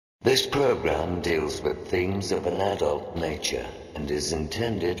This program deals with themes of an adult nature and is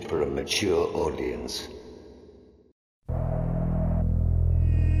intended for a mature audience.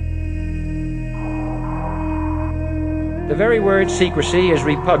 The very word secrecy is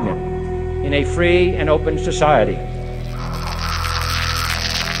repugnant in a free and open society.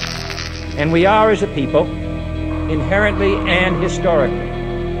 And we are, as a people, inherently and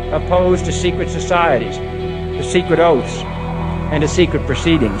historically opposed to secret societies, to secret oaths, and to secret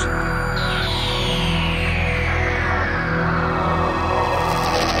proceedings.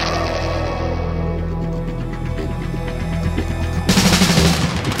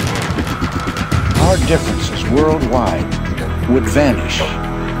 Our differences worldwide would vanish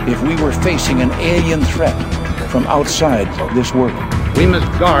if we were facing an alien threat from outside this world. We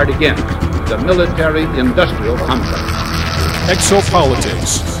must guard against the military-industrial complex.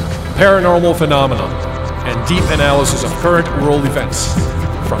 Exopolitics, paranormal phenomena, and deep analysis of current world events.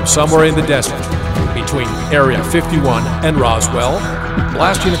 From somewhere in the desert, between Area 51 and Roswell,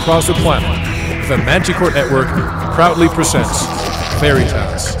 blasting across the planet, the Manticore Network proudly presents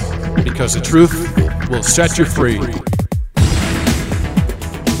Veritas, because the truth will set you free.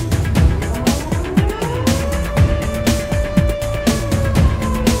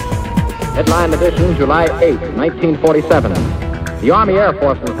 Headline edition, July 8, 1947. The Army Air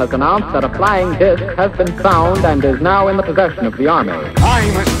Forces has announced that a flying disc has been found and is now in the possession of the Army.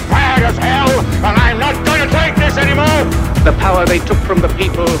 I'm as mad as hell, and I'm not going to take this anymore! The power they took from the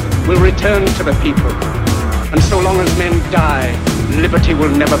people will return to the people. And so long as men die, liberty will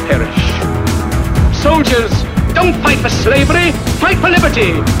never perish. Soldiers, don't fight for slavery, fight for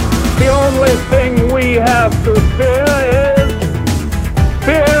liberty! The only thing we have to fear is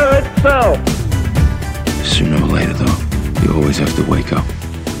fear itself. Sooner or later, though, you always have to wake up.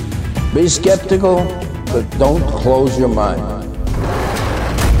 Be skeptical, but don't close your mind.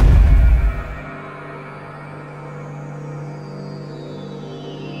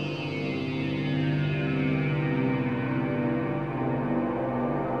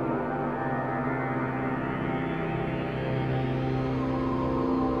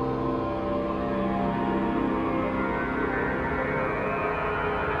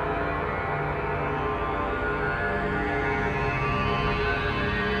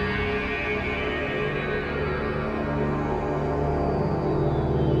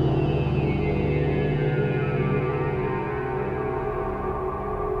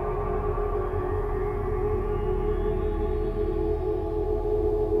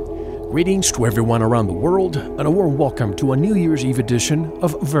 Greetings to everyone around the world, and a warm welcome to a New Year's Eve edition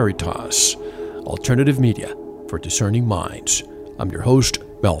of Veritas, alternative media for discerning minds. I'm your host,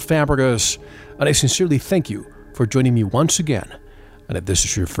 Mel Fabregas, and I sincerely thank you for joining me once again. And if this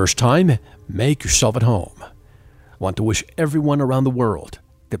is your first time, make yourself at home. I want to wish everyone around the world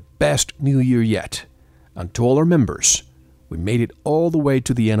the best New Year yet. And to all our members, we made it all the way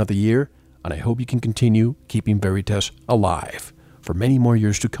to the end of the year, and I hope you can continue keeping Veritas alive for many more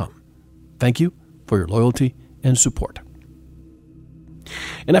years to come. Thank you for your loyalty and support.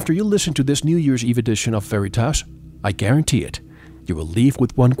 And after you listen to this New Year's Eve edition of Veritas, I guarantee it, you will leave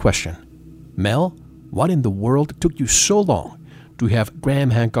with one question. Mel, what in the world took you so long to have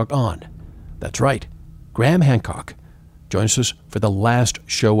Graham Hancock on? That's right, Graham Hancock joins us for the last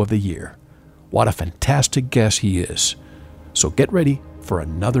show of the year. What a fantastic guest he is. So get ready for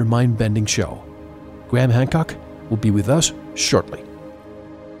another mind-bending show. Graham Hancock will be with us shortly.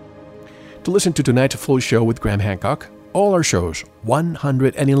 To listen to tonight's full show with Graham Hancock, all our shows,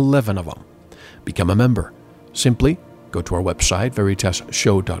 111 of them, become a member. Simply go to our website,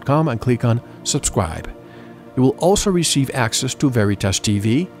 veritasshow.com, and click on subscribe. You will also receive access to Veritas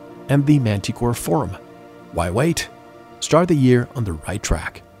TV and the Manticore Forum. Why wait? Start the year on the right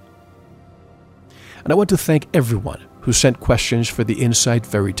track. And I want to thank everyone who sent questions for the Inside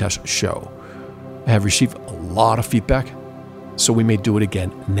Veritas show. I have received a lot of feedback, so we may do it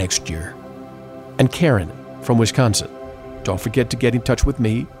again next year. And Karen from Wisconsin, don't forget to get in touch with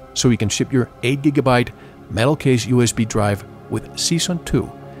me so you can ship your 8GB metal case USB drive with Season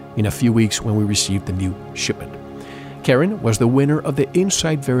 2 in a few weeks when we receive the new shipment. Karen was the winner of the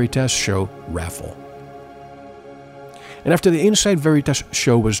Inside Veritas show raffle. And after the Inside Veritas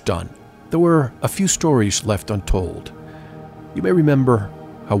show was done, there were a few stories left untold. You may remember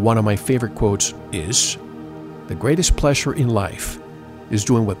how one of my favorite quotes is, "The greatest pleasure in life is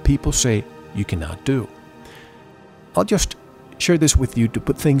doing what people say you cannot do." I'll just share this with you to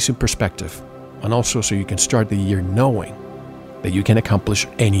put things in perspective, and also so you can start the year knowing that you can accomplish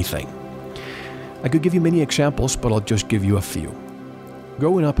anything. I could give you many examples, but I'll just give you a few.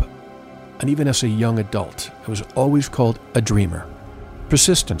 Growing up, and even as a young adult, I was always called a dreamer.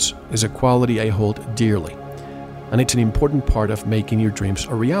 Persistence is a quality I hold dearly, and it's an important part of making your dreams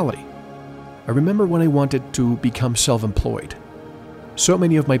a reality. I remember when I wanted to become self-employed. So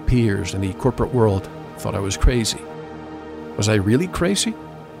many of my peers in the corporate world thought I was crazy. Was I really crazy?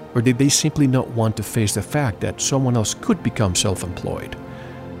 Or did they simply not want to face the fact that someone else could become self-employed?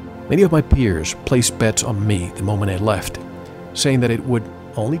 Many of my peers placed bets on me the moment I left, saying that it would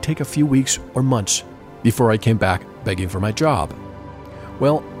only take a few weeks or months before I came back begging for my job.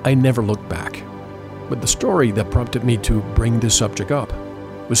 Well, I never looked back. But the story that prompted me to bring this subject up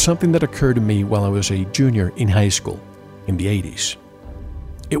was something that occurred to me while I was a junior in high school in the 80s.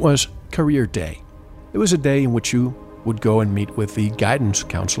 It was Career Day. It was a day in which you would go and meet with the guidance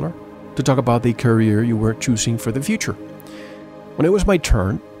counselor to talk about the career you were choosing for the future. When it was my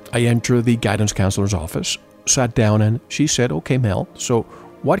turn, I entered the guidance counselor's office, sat down, and she said, "Okay, Mel, so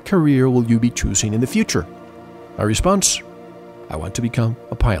what career will you be choosing in the future?" My response, "I want to become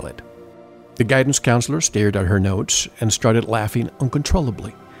a pilot." The guidance counselor stared at her notes and started laughing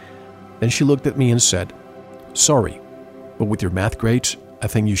uncontrollably. Then she looked at me and said, "Sorry, but with your math grades, I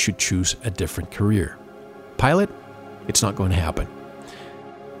think you should choose a different career. Pilot? It's not going to happen."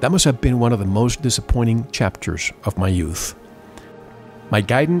 That must have been one of the most disappointing chapters of my youth. My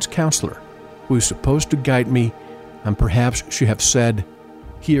guidance counselor, who is supposed to guide me and perhaps should have said,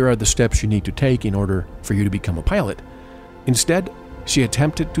 "Here are the steps you need to take in order for you to become a pilot," instead, she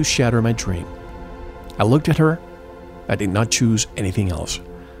attempted to shatter my dream. I looked at her. I did not choose anything else.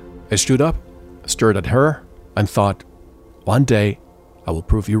 I stood up, stared at her, and thought, "One day, I will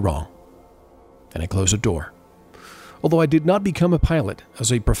prove you wrong." Then I closed the door. Although I did not become a pilot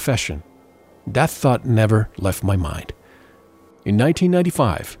as a profession, that thought never left my mind. In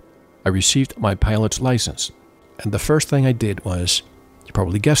 1995, I received my pilot's license, and the first thing I did was, you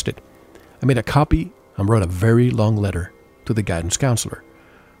probably guessed it, I made a copy and wrote a very long letter to the guidance counselor,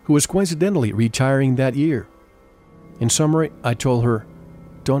 who was coincidentally retiring that year. In summary, I told her,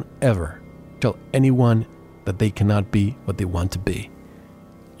 "Don't ever tell anyone that they cannot be what they want to be.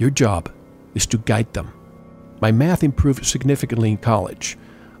 Your job is to guide them." My math improved significantly in college,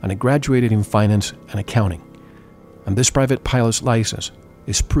 and I graduated in finance and accounting. And this private pilot's license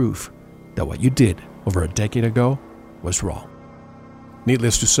is proof that what you did over a decade ago was wrong.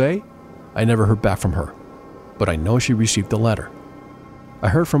 Needless to say, I never heard back from her, but I know she received the letter. I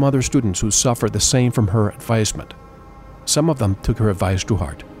heard from other students who suffered the same from her advisement. Some of them took her advice to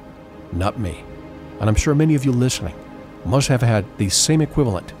heart. Not me. And I'm sure many of you listening must have had the same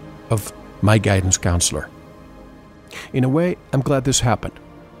equivalent of my guidance counselor. In a way, I'm glad this happened,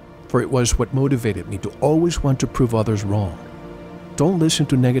 for it was what motivated me to always want to prove others wrong. Don't listen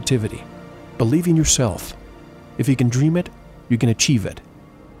to negativity. Believe in yourself. If you can dream it, you can achieve it.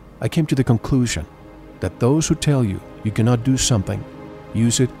 I came to the conclusion that those who tell you you cannot do something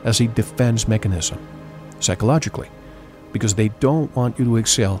use it as a defense mechanism, psychologically, because they don't want you to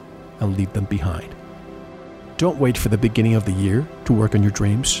excel and leave them behind. Don't wait for the beginning of the year to work on your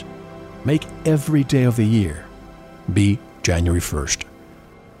dreams. Make every day of the year be January 1st.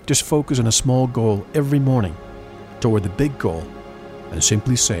 Just focus on a small goal every morning toward the big goal and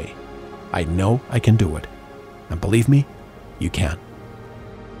simply say, "I know I can do it." And believe me, you can.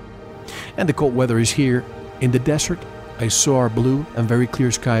 And the cold weather is here. In the desert, I saw our blue and very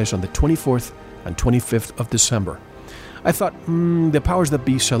clear skies on the 24th and 25th of December. I thought, the powers that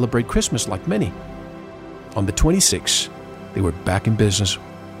be celebrate Christmas like many. On the 26th, they were back in business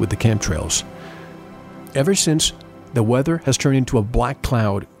with the chemtrails. Ever since, the weather has turned into a black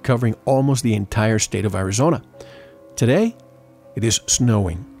cloud covering almost the entire state of Arizona. Today, it is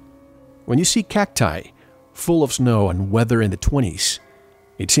snowing. When you see cacti full of snow and weather in the 20s,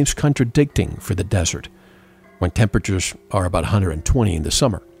 it seems contradicting for the desert, when temperatures are about 120 in the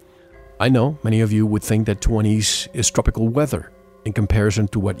summer. I know many of you would think that 20s is tropical weather in comparison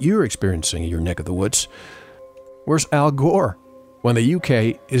to what you're experiencing in your neck of the woods. Where's Al Gore when the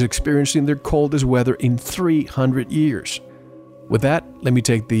UK is experiencing their coldest weather in 300 years? With that, let me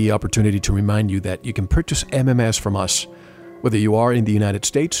take the opportunity to remind you that you can purchase MMS from us, whether you are in the United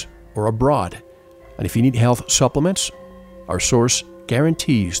States or abroad. And if you need health supplements, our source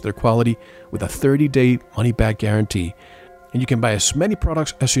guarantees their quality with a 30-day money-back guarantee, and you can buy as many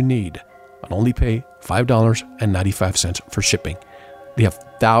products as you need and only pay $5.95 for shipping. They have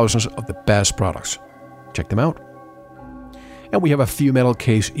thousands of the best products. Check them out. And we have a few metal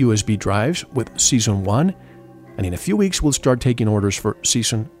case USB drives with Season 1, and in a few weeks we'll start taking orders for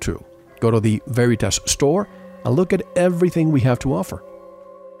Season 2. Go to the Veritas store and look at everything we have to offer.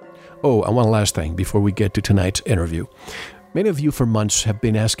 Oh, and one last thing before we get to tonight's interview. Many of you for months have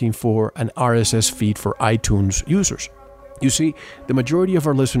been asking for an RSS feed for iTunes users. You see, the majority of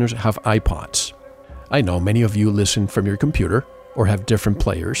our listeners have iPods. I know many of you listen from your computer or have different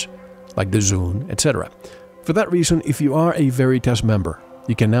players, like the Zune, etc. For that reason, if you are a Veritas member,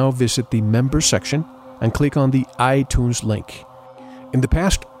 you can now visit the Members section and click on the iTunes link. In the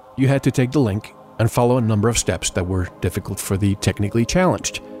past, you had to take the link and follow a number of steps that were difficult for the technically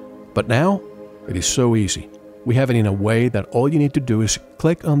challenged. But now, it is so easy. We have it in a way that all you need to do is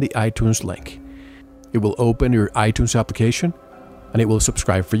click on the iTunes link. It will open your iTunes application and it will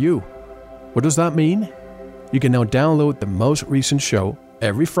subscribe for you. What does that mean? You can now download the most recent show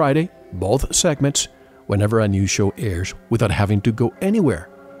every Friday, both segments, whenever a new show airs without having to go anywhere.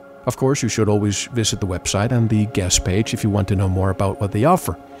 Of course, you should always visit the website and the guest page if you want to know more about what they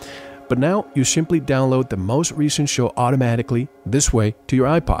offer. But now you simply download the most recent show automatically this way to your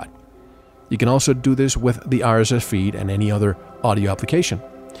iPod. You can also do this with the RSS feed and any other audio application.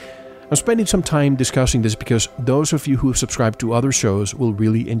 I'm spending some time discussing this because those of you who subscribe to other shows will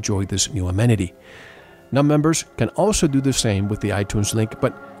really enjoy this new amenity. Non-members can also do the same with the iTunes link,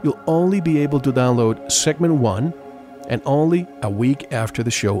 but you'll only be able to download segment 1 and only a week after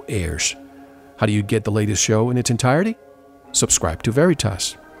the show airs. How do you get the latest show in its entirety? Subscribe to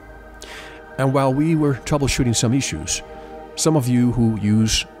Veritas. And while we were troubleshooting some issues, some of you who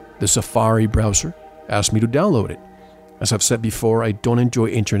use the Safari browser asked me to download it. As I've said before, I don't enjoy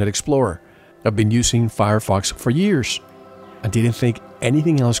Internet Explorer. I've been using Firefox for years and didn't think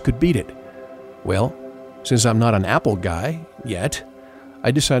anything else could beat it. Well, since I'm not an Apple guy yet,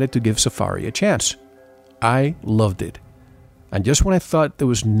 I decided to give Safari a chance. I loved it. And just when I thought there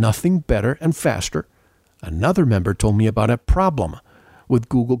was nothing better and faster, another member told me about a problem with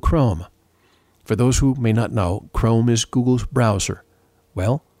Google Chrome. For those who may not know, Chrome is Google's browser.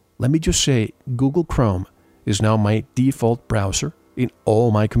 Well, let me just say Google Chrome is now my default browser in all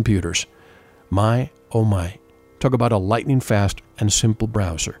my computers. My, oh my, talk about a lightning-fast and simple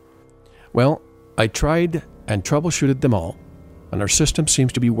browser. Well, I tried and troubleshooted them all, and our system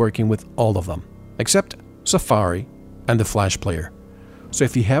seems to be working with all of them, except Safari and the Flash player. So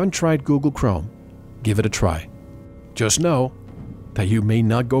if you haven't tried Google Chrome, give it a try. Just know that you may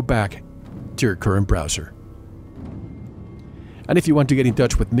not go back to your current browser. And if you want to get in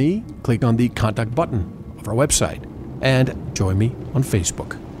touch with me, click on the contact button of our website and join me on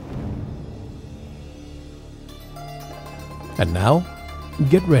Facebook. And now,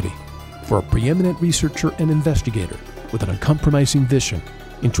 get ready for a preeminent researcher and investigator with an uncompromising vision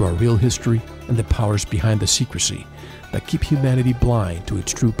into our real history and the powers behind the secrecy that keep humanity blind to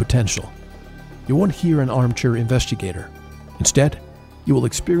its true potential. You won't hear an armchair investigator. Instead, you will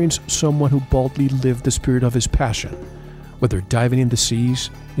experience someone who boldly lived the spirit of his passion, whether diving in the seas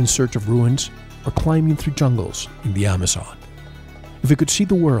in search of ruins or climbing through jungles in the Amazon. If you could see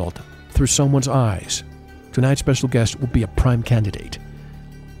the world through someone's eyes, tonight's special guest will be a prime candidate.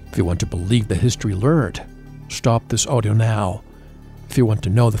 If you want to believe the history learned, stop this audio now. If you want to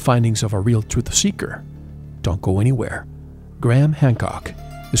know the findings of a real truth seeker, don't go anywhere. Graham Hancock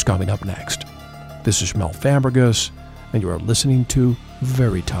is coming up next. This is Mel Fabregas, and you are listening to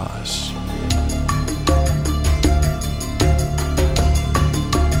Veritas.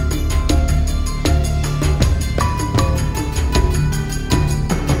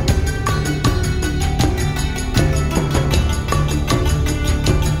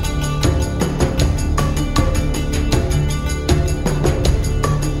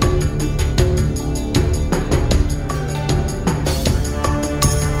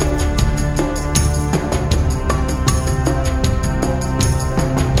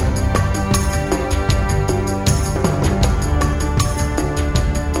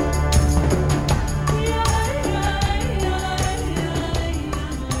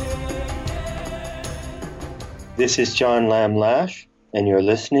 This is John Lamb Lash, and you're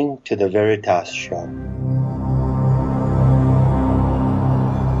listening to The Veritas Show.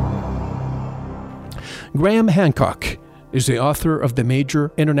 Graham Hancock is the author of the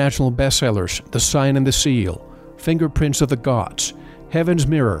major international bestsellers The Sign and the Seal, Fingerprints of the Gods, Heaven's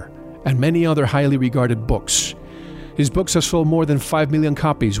Mirror, and many other highly regarded books. His books have sold more than 5 million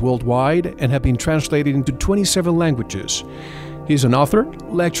copies worldwide and have been translated into 27 languages. He's an author,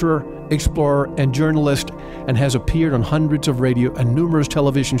 lecturer, explorer, and journalist, and has appeared on hundreds of radio and numerous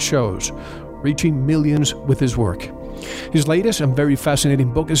television shows, reaching millions with his work. His latest and very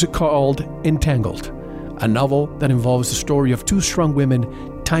fascinating book is called Entangled, a novel that involves the story of two strong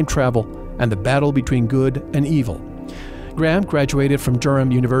women, time travel, and the battle between good and evil. Graham graduated from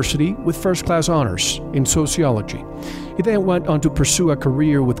Durham University with first-class honors in sociology. He then went on to pursue a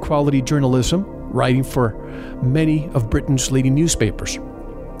career with quality journalism, writing for many of Britain's leading newspapers.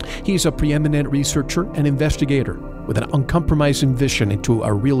 He is a preeminent researcher and investigator with with an uncompromising vision into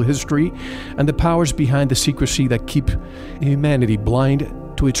our real history and the powers behind the secrecy that keep humanity blind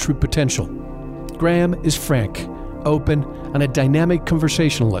to its true potential. Graham is frank, open, and a dynamic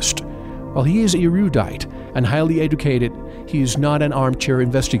conversationalist. While he is erudite and highly educated, he is not an armchair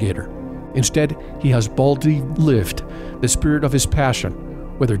investigator. Instead, he has boldly lived the spirit of his passion,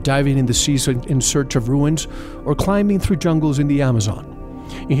 whether diving in the seas in search of ruins or climbing through jungles in the Amazon.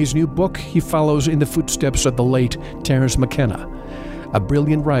 In his new book, he follows in the footsteps of the late Terence McKenna, a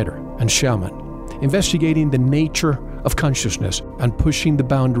brilliant writer and shaman, investigating the nature of consciousness and pushing the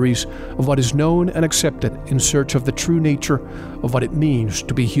boundaries of what is known and accepted in search of the true nature of what it means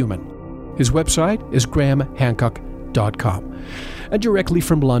to be human. His website is grahamhancock.com. And directly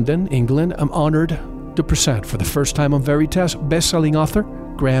from London, England, I'm honored to present for the first time on Veritas best-selling author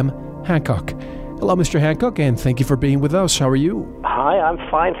Graham Hancock. Hello, Mr. Hancock, and thank you for being with us. How are you? Hi, I'm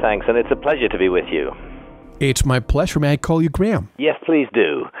fine, thanks, and it's a pleasure to be with you. It's my pleasure. May I call you Graham? Yes, please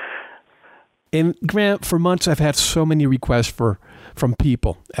do. And Graham, for months I've had so many requests from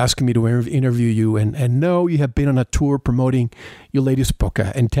people asking me to interview you, and know you have been on a tour promoting your latest book,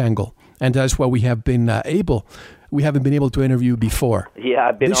 Entangled, and that's why we haven't been able to interview you before. Yeah,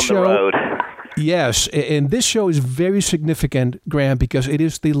 I've been on the road. Yes, and this show is very significant, Graham, because it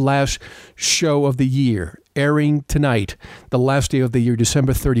is the last show of the year, airing tonight, the last day of the year,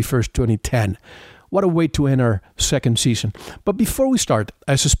 December 31st, 2010. What a way to end our second season. But before we start,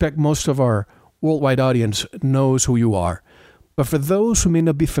 I suspect most of our worldwide audience knows who you are. But for those who may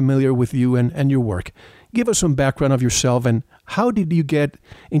not be familiar with you and your work, give us some background of yourself and how did you get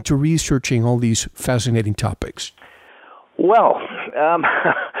into researching all these fascinating topics? Well,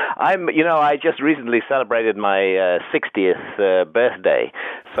 I just recently celebrated my 60th birthday,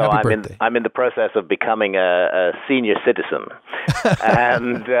 so I'm in the process of becoming a senior citizen.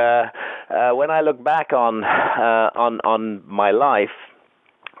 And when I look back on my life,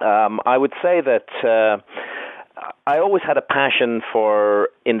 I would say that I always had a passion for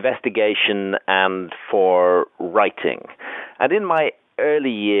investigation and for writing, and in my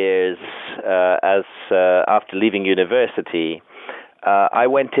early years, after leaving university, I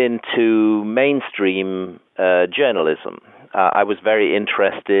went into mainstream journalism. I was very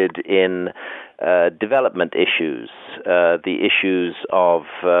interested in development issues, the issues of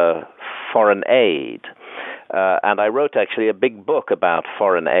foreign aid. And I wrote actually a big book about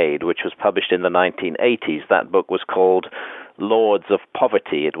foreign aid, which was published in the 1980s. That book was called Lords of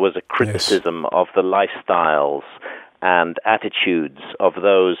Poverty. It was a criticism of the lifestyles and attitudes of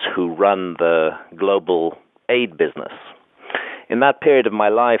those who run the global aid business. In that period of my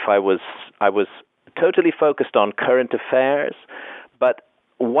life, I was totally focused on current affairs, but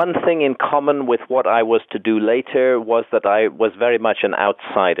one thing in common with what I was to do later was that I was very much an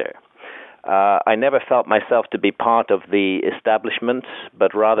outsider. I never felt myself to be part of the establishment,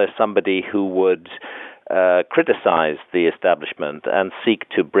 but rather somebody who would criticize the establishment and seek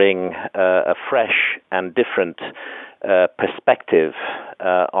to bring a fresh and different perspective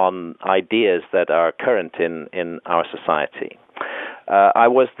on ideas that are current in our society. I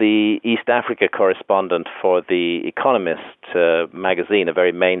was the East Africa correspondent for The Economist magazine, a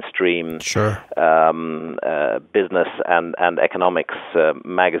very mainstream business and economics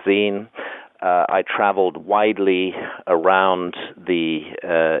magazine. I traveled widely around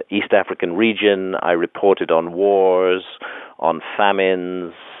the East African region. I reported on wars, on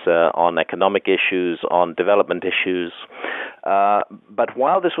famines, on economic issues, on development issues. But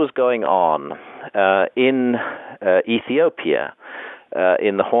while this was going on, in Ethiopia,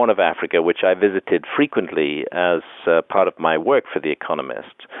 in the Horn of Africa, which I visited frequently as part of my work for The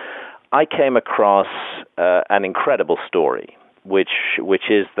Economist, I came across an incredible story, which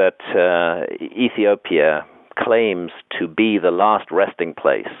is that Ethiopia claims to be the last resting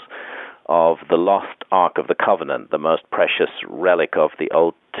place of the lost Ark of the Covenant, the most precious relic of the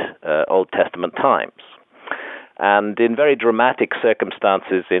Old Testament times. And in very dramatic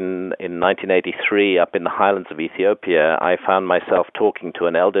circumstances in 1983, up in the highlands of Ethiopia, I found myself talking to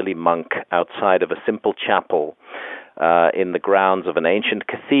an elderly monk outside of a simple chapel in the grounds of an ancient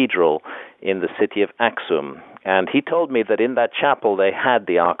cathedral in the city of Aksum. And he told me that in that chapel they had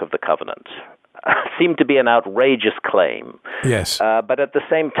the Ark of the Covenant. Seemed to be an outrageous claim. Yes. But at the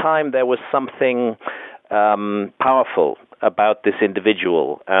same time, there was something powerful about this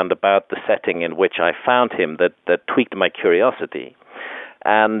individual and about the setting in which I found him that tweaked my curiosity.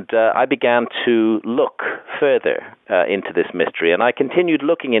 And I began to look further into this mystery, and I continued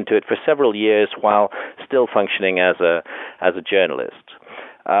looking into it for several years while still functioning as a journalist.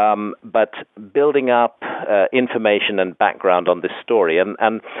 but building up information and background on this story.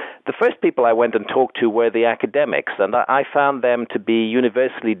 And the first people I went and talked to were the academics, and I found them to be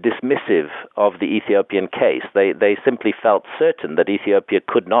universally dismissive of the Ethiopian case. They simply felt certain that Ethiopia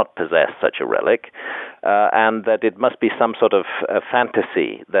could not possess such a relic, and that it must be some sort of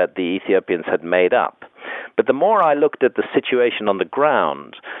fantasy that the Ethiopians had made up. But the more I looked at the situation on the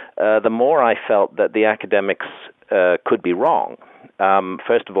ground, the more I felt that the academics could be wrong.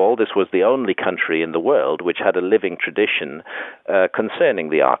 First of all, this was the only country in the world which had a living tradition concerning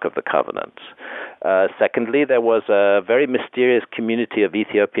the Ark of the Covenant. Secondly, there was a very mysterious community of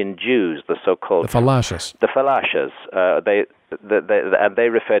Ethiopian Jews, the so-called... The Falashas. The Falashas. And they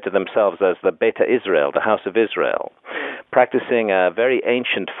refer to themselves as the Beta Israel, the House of Israel, practicing a very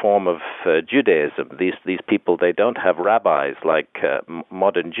ancient form of Judaism. These people, they don't have rabbis like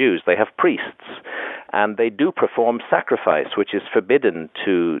modern Jews. They have priests. And they do perform sacrifice, which is forbidden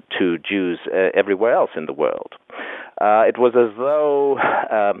to Jews everywhere else in the world. It was as though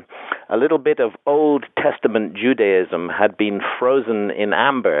a little bit of Old Testament Judaism had been frozen in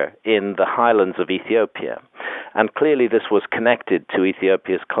amber in the highlands of Ethiopia. And clearly this was connected to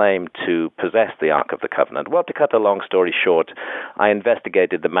Ethiopia's claim to possess the Ark of the Covenant. Well, to cut a long story short, I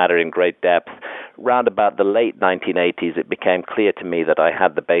investigated the matter in great depth. Round about the late 1980s, it became clear to me that I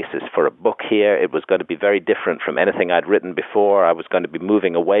had the basis for a book here. It was going to be very different from anything I'd written before. I was going to be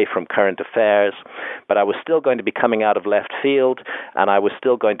moving away from current affairs, but I was still going to be coming out of left field, and I was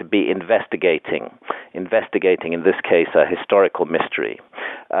still going to be investigating, in this case, a historical mystery.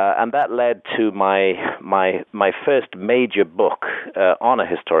 And that led to my first major book on a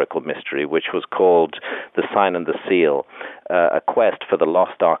historical mystery, which was called The Sign and the Seal, A Quest for the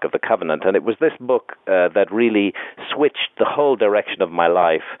Lost Ark of the Covenant. And it was this book that really switched the whole direction of my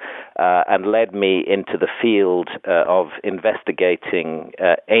life and led me into the field of investigating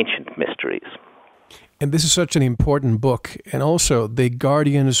ancient mysteries. And this is such an important book. And also the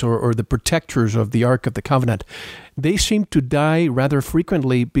guardians or the protectors of the Ark of the Covenant, they seem to die rather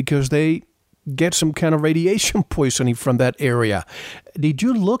frequently because they get some kind of radiation poisoning from that area. Did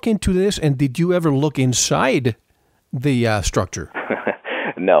you look into this, and did you ever look inside the structure?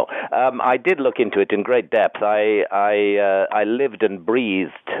 No. I did look into it in great depth. I lived and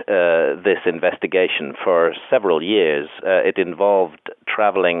breathed this investigation for several years. It involved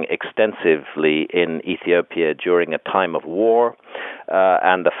traveling extensively in Ethiopia during a time of war,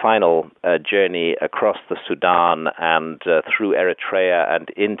 and the final journey across the Sudan and through Eritrea and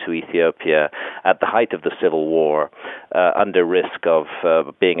into Ethiopia at the height of the civil war, under risk of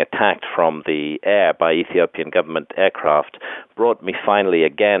being attacked from the air by Ethiopian government aircraft, brought me finally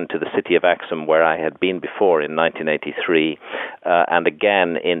again to the city of Axum, where I had been before in 1983, and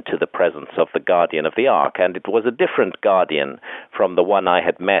again into the presence of the guardian of the Ark. And it was a different guardian from the one I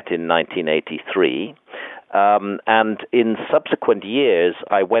had met in 1983. And in subsequent years,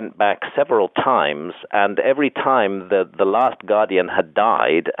 I went back several times, and every time the last guardian had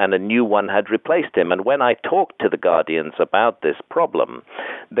died and a new one had replaced him. And when I talked to the guardians about this problem,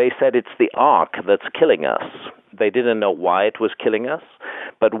 they said it's the Ark that's killing us. They didn't know why it was killing us,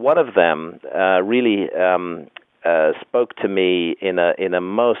 but one of them really spoke to me in a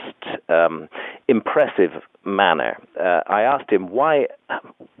most impressive manner. I asked him, why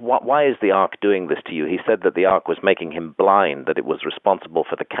is the Ark doing this to you? He said that the Ark was making him blind, that it was responsible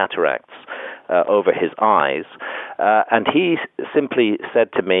for the cataracts over his eyes. And he simply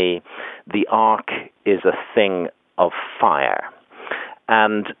said to me, the Ark is a thing of fire.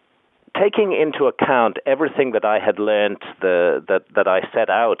 And taking into account everything that I had learned, that I set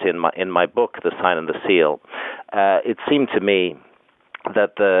out in my book, The Sign and the Seal, it seemed to me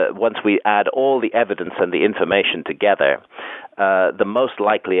that once we add all the evidence and the information together, the most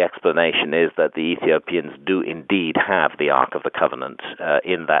likely explanation is that the Ethiopians do indeed have the Ark of the Covenant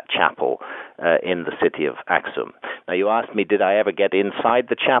in that chapel in the city of Axum. Now, you asked me, did I ever get inside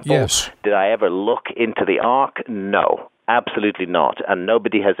the chapel? Yes. Did I ever look into the Ark? No. Absolutely not, and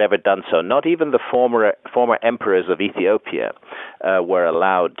nobody has ever done so. Not even the former emperors of Ethiopia were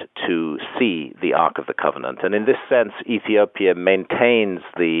allowed to see the Ark of the Covenant. And in this sense, Ethiopia maintains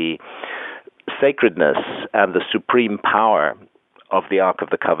the sacredness and the supreme power of the Ark of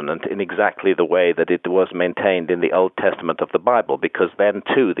the Covenant in exactly the way that it was maintained in the Old Testament of the Bible, because then,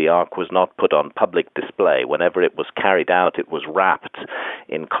 too, the Ark was not put on public display. Whenever it was carried out, it was wrapped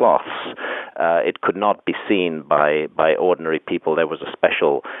in cloths It could not be seen by ordinary people. There was a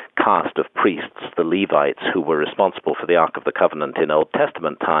special caste of priests, the Levites, who were responsible for the Ark of the Covenant in Old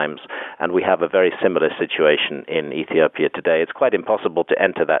Testament times, and we have a very similar situation in Ethiopia today. It's quite impossible to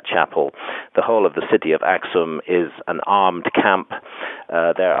enter that chapel. The whole of the city of Aksum is an armed camp.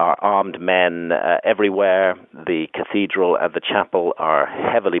 There are armed men everywhere. The cathedral and the chapel are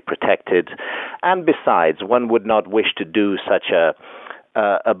heavily protected. And besides, one would not wish to do such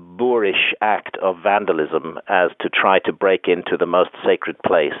a boorish act of vandalism as to try to break into the most sacred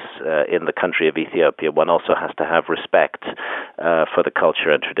place in the country of Ethiopia. One also has to have respect for the culture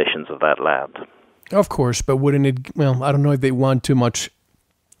and traditions of that land. Of course, but wouldn't it, well, I don't know if they want too much,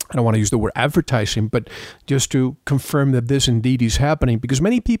 I don't want to use the word advertising, but just to confirm that this indeed is happening, because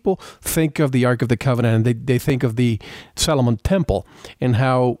many people think of the Ark of the Covenant and they think of the Solomon Temple and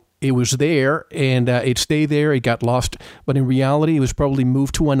how it was there and it stayed there, it got lost, but in reality it was probably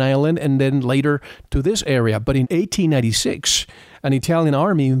moved to an island and then later to this area. But in 1896, an Italian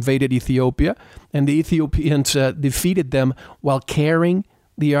army invaded Ethiopia and the Ethiopians defeated them while carrying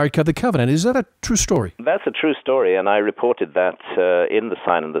the Ark of the Covenant. Is that a true story? That's a true story, and I reported that in the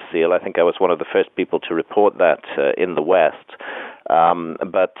Sign and the Seal. I think I was one of the first people to report that in the West.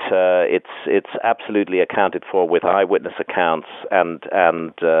 But it's absolutely accounted for with eyewitness accounts and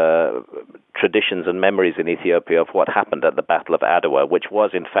traditions and memories in Ethiopia of what happened at the Battle of Adwa, which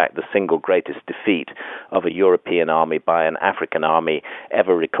was in fact the single greatest defeat of a European army by an African army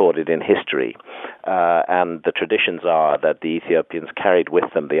ever recorded in history. And the traditions are that the Ethiopians carried with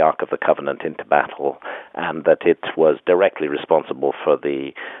them the Ark of the Covenant into battle, and that it was directly responsible for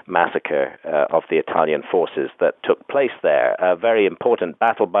the massacre of the Italian forces that took place there. A very important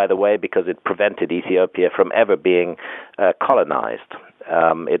battle, by the way, because it prevented Ethiopia from ever being colonized.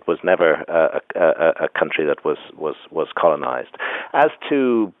 It was never a country that was colonized. As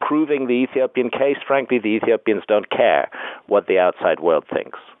to proving the Ethiopian case, frankly, the Ethiopians don't care what the outside world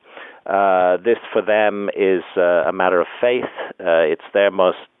thinks. This for them is a matter of faith. It's their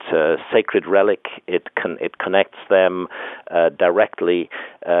most sacred relic. It connects them directly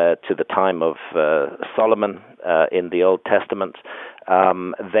to the time of Solomon in the Old Testament.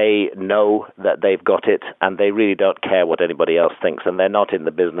 They know that they've got it, and they really don't care what anybody else thinks, and they're not in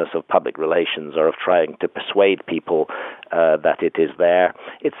the business of public relations or of trying to persuade people that it is there.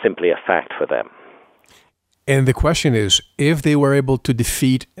 It's simply a fact for them. And the question is, if they were able to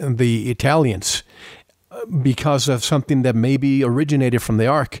defeat the Italians because of something that maybe originated from the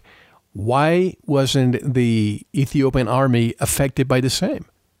Ark, why wasn't the Ethiopian army affected by the same?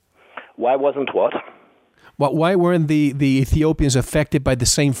 Why wasn't what? Why weren't the Ethiopians affected by the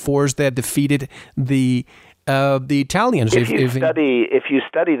same force that defeated the Italians? If you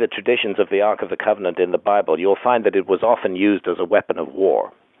study the traditions of the Ark of the Covenant in the Bible, you'll find that it was often used as a weapon of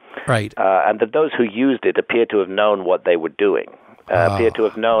war. Right. And that those who used it appear to have known what they were doing, appear to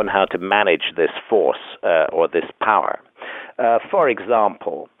have known how to manage this force or this power. For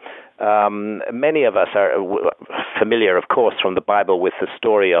example, many of us are familiar, of course, from the Bible with the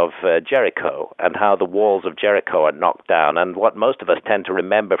story of Jericho and how the walls of Jericho are knocked down. And what most of us tend to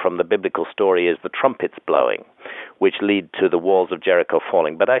remember from the biblical story is the trumpets blowing, which lead to the walls of Jericho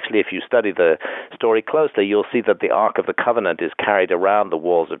falling. But actually, if you study the story closely, you'll see that the Ark of the Covenant is carried around the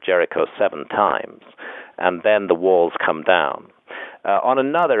walls of Jericho 7 times, and then the walls come down. On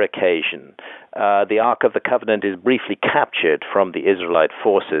another occasion, the Ark of the Covenant is briefly captured from the Israelite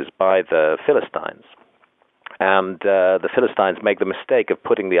forces by the Philistines. And the Philistines make the mistake of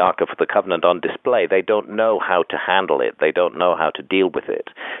putting the Ark of the Covenant on display. They don't know how to handle it. They don't know how to deal with it.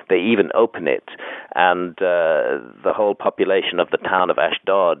 They even open it. And the whole population of the town of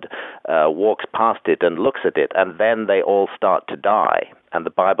Ashdod walks past it and looks at it. And then they all start to die. And the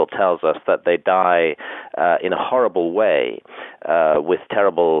Bible tells us that they die in a horrible way, with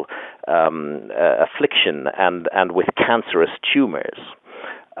terrible affliction and with cancerous tumors.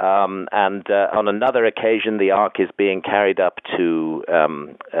 And on another occasion, the Ark is being carried up to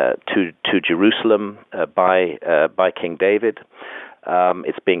Jerusalem by King David.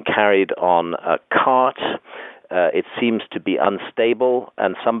 It's being carried on a cart. It seems to be unstable,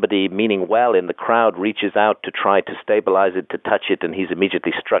 and somebody meaning well in the crowd reaches out to try to stabilize it, to touch it, and he's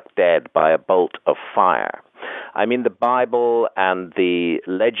immediately struck dead by a bolt of fire. I mean, the Bible and the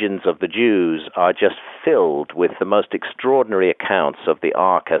legends of the Jews are just filled with the most extraordinary accounts of the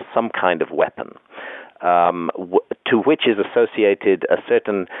Ark as some kind of weapon, to which is associated a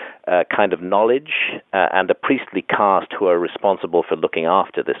certain kind of knowledge and a priestly caste who are responsible for looking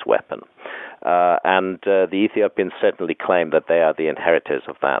after this weapon. And the Ethiopians certainly claim that they are the inheritors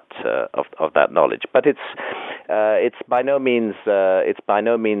of that knowledge. But it's it's by no means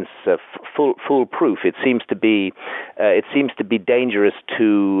foolproof. It seems to be dangerous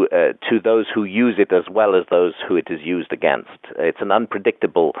to those who use it as well as those who it is used against. It's an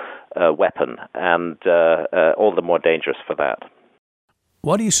unpredictable weapon, and all the more dangerous for that.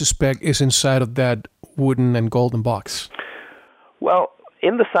 What do you suspect is inside of that wooden and golden box? Well,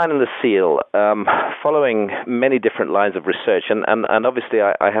 in the Sign and the Seal, following many different lines of research, and obviously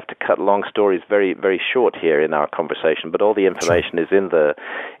I have to cut long stories very, very short here in our conversation, but all the information is in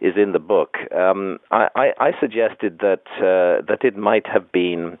the book. I suggested that it might have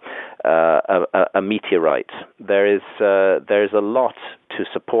been a meteorite. There is a lot to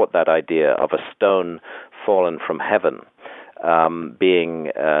support that idea of a stone fallen from heaven.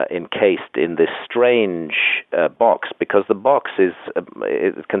 Being encased in this strange box, because the box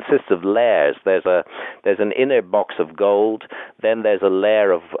it consists of layers. There's an inner box of gold, then there's a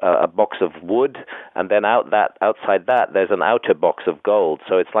layer of a box of wood, and then outside that there's an outer box of gold.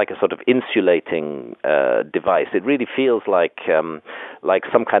 So it's like a sort of insulating device. It really feels like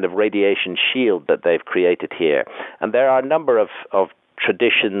some kind of radiation shield that they've created here. And there are a number of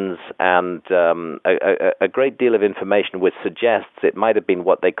traditions and a great deal of information which suggests it might have been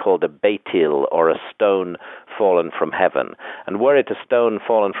what they called a baitil, or a stone fallen from heaven. And were it a stone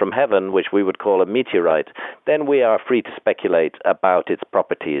fallen from heaven, which we would call a meteorite, then we are free to speculate about its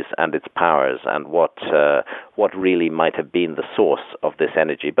properties and its powers and what really might have been the source of this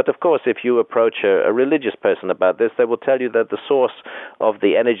energy. But of course, if you approach a religious person about this, they will tell you that the source of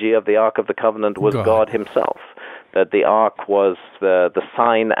the energy of the Ark of the Covenant was God himself. That the Ark was the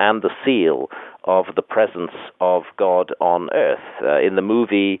sign and the seal of the presence of God on earth. In the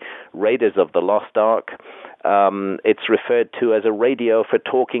movie Raiders of the Lost Ark, it's referred to as a radio for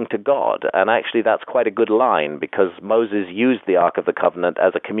talking to God. And actually that's quite a good line, because Moses used the Ark of the Covenant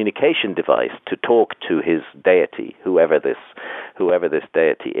as a communication device to talk to his deity, whoever this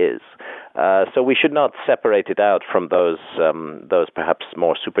deity is. So we should not separate it out from those perhaps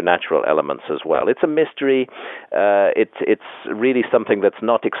more supernatural elements as well. It's a mystery. It's really something that's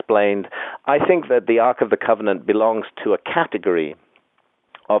not explained. I think that the Ark of the Covenant belongs to a category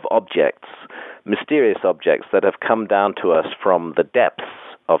of objects, mysterious objects that have come down to us from the depths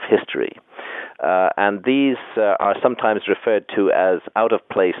of history. And these are sometimes referred to as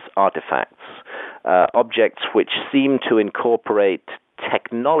out-of-place artifacts, objects which seem to incorporate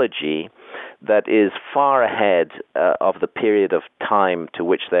technology that is far ahead of the period of time to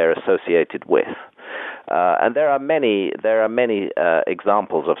which they're associated with. And there are many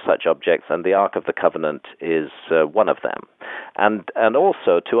examples of such objects, and the Ark of the Covenant is one of them. And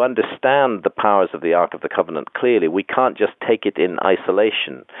also, to understand the powers of the Ark of the Covenant clearly, we can't just take it in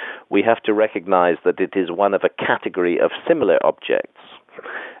isolation. We have to recognize that it is one of a category of similar objects.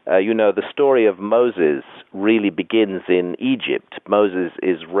 The story of Moses really begins in Egypt. Moses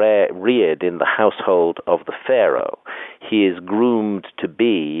is reared in the household of the Pharaoh. He is groomed to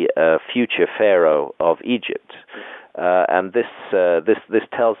be a future Pharaoh of Egypt. And this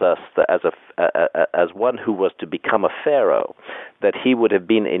tells us that as one who was to become a Pharaoh, that he would have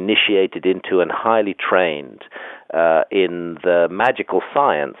been initiated into and highly trained in the magical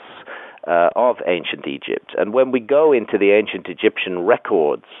science of ancient Egypt. And when we go into the ancient Egyptian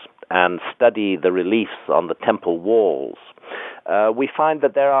records and study the reliefs on the temple walls, we find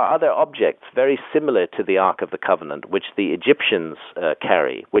that there are other objects very similar to the Ark of the Covenant, which the Egyptians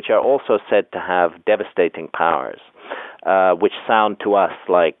carry, which are also said to have devastating powers, which sound to us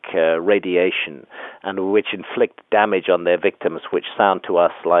like radiation, and which inflict damage on their victims, which sound to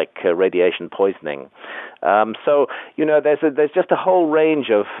us like radiation poisoning. So, there's just a whole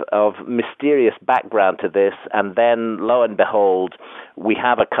range of mysterious background to this, and then, lo and behold, we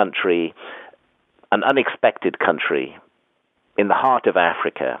have a country, an unexpected country, in the heart of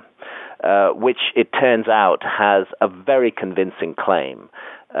Africa, which it turns out has a very convincing claim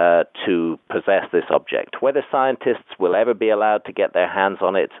to possess this object. Whether scientists will ever be allowed to get their hands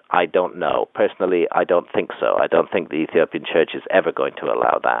on it, I don't know. Personally, I don't think so. I don't think the Ethiopian Church is ever going to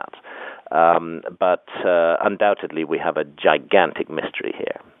allow that. But undoubtedly, we have a gigantic mystery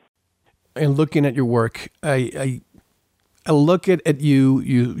here. And looking at your work, I look at you.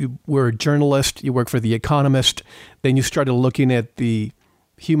 You were a journalist. You worked for The Economist. Then you started looking at the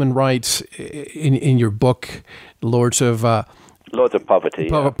human rights in your book, Lords of Poverty.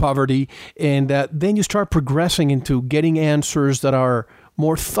 Poverty. And then you start progressing into getting answers that are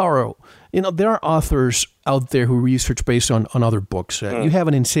more thorough. There are authors out there who research based on other books. You have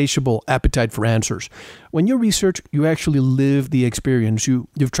an insatiable appetite for answers. When you research, you actually live the experience.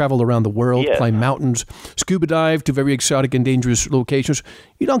 You've traveled around the world, climbed mountains, scuba dive to very exotic and dangerous locations.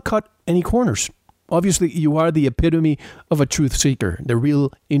 You don't cut any corners. Obviously, you are the epitome of a truth seeker, the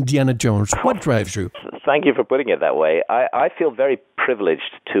real Indiana Jones. What drives you? Thank you for putting it that way. I feel very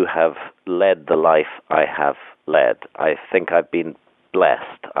privileged to have led the life I have led. I think I've been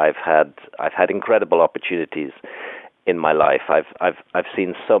blessed. I've had incredible opportunities in my life. I've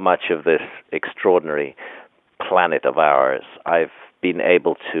seen so much of this extraordinary planet of ours. I've been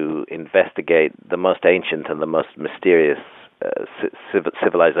able to investigate the most ancient and the most mysterious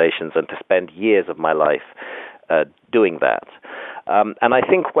civilizations, and to spend years of my life doing that. And I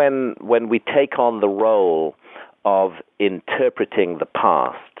think when we take on the role of interpreting the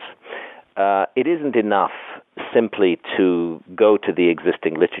past, it isn't enough simply to go to the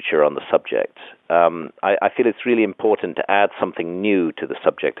existing literature on the subject. I feel it's really important to add something new to the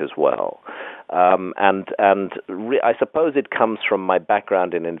subject as well. I suppose it comes from my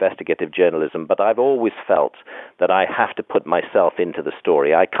background in investigative journalism, but I've always felt that I have to put myself into the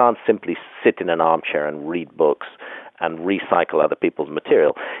story. I can't simply sit in an armchair and read books and recycle other people's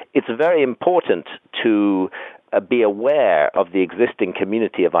material. It's very important to be aware of the existing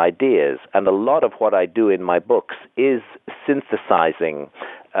community of ideas, and a lot of what I do in my books is synthesizing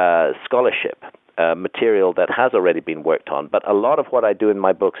scholarship, material that has already been worked on. But a lot of what I do in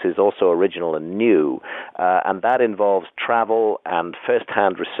my books is also original and new, and that involves travel and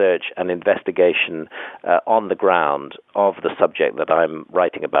first-hand research and investigation on the ground of the subject that I'm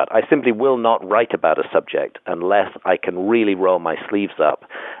writing about. I simply will not write about a subject unless I can really roll my sleeves up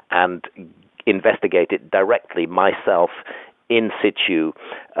and investigate it directly myself in situ,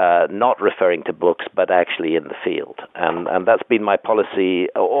 not referring to books, but actually in the field. And that's been my policy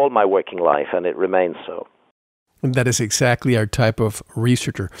all my working life, and it remains so. And that is exactly our type of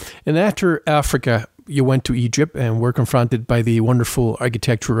researcher. And after Africa, you went to Egypt and were confronted by the wonderful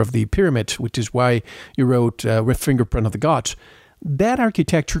architecture of the pyramids, which is why you wrote With Fingerprint of the Gods. That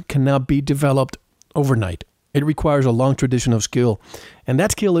architecture cannot be developed overnight. It requires a long tradition of skill, and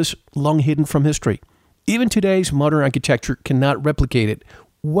that skill is long hidden from history. Even today's modern architecture cannot replicate it.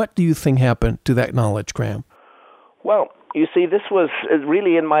 What do you think happened to that knowledge, Graham? Well, you see, this was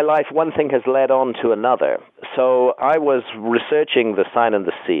really in my life, one thing has led on to another. So I was researching the sign and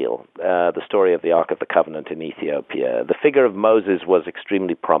the seal, the story of the Ark of the Covenant in Ethiopia. The figure of Moses was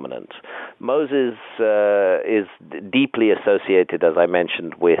extremely prominent. Moses is deeply associated, as I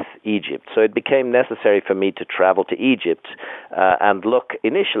mentioned, with Egypt. So it became necessary for me to travel to Egypt and look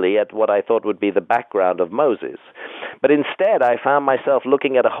initially at what I thought would be the background of Moses. But instead, I found myself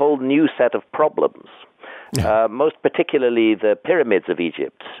looking at a whole new set of problems. Most particularly the pyramids of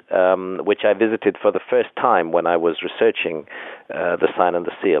Egypt, which I visited for the first time when I was researching the sign and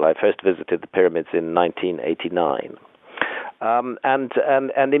the seal. I first visited the pyramids in 1989.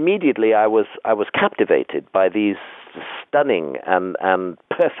 And immediately I was captivated by these stunning and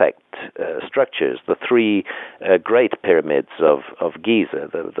perfect structures, the three great pyramids of Giza,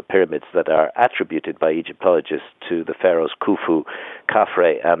 the pyramids that are attributed by Egyptologists to the pharaohs Khufu,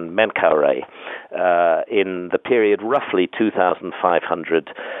 Khafre, and Menkaure in the period roughly 2500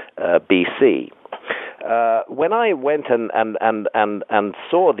 BC. When I went and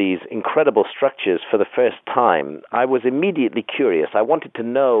saw these incredible structures for the first time, I was immediately curious. I wanted to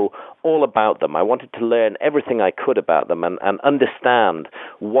know all about them. I wanted to learn everything I could about them and understand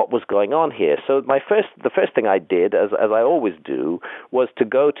what was going on here. So the first thing I did, as I always do, was to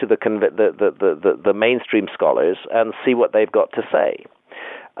go to the mainstream scholars and see what they've got to say.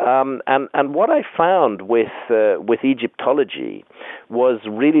 And what I found with Egyptology was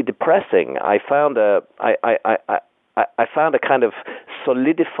really depressing. I found a kind of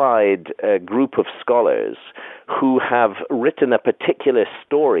solidified group of scholars who have written a particular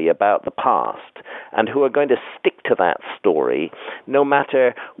story about the past and who are going to stick to that story no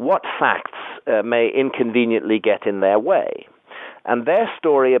matter what facts may inconveniently get in their way. And their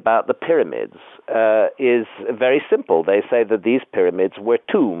story about the pyramids is very simple. They say that these pyramids were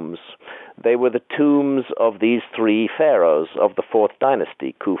tombs. They were the tombs of these three pharaohs of the fourth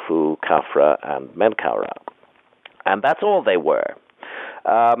dynasty, Khufu, Khafre, and Menkaure. And that's all they were.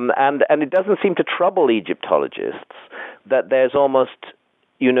 And it doesn't seem to trouble Egyptologists that there's almost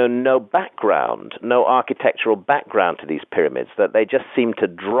no background, no architectural background to these pyramids, that they just seem to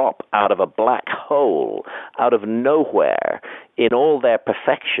drop out of a black hole, out of nowhere, in all their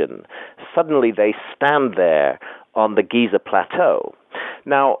perfection. Suddenly they stand there on the Giza Plateau.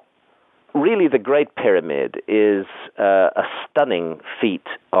 Now, really the Great Pyramid is a stunning feat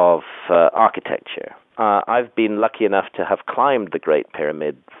of architecture. I've been lucky enough to have climbed the Great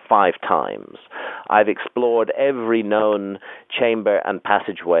Pyramid 5 times. I've explored every known chamber and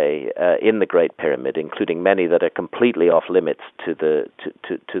passageway in the Great Pyramid, including many that are completely off limits to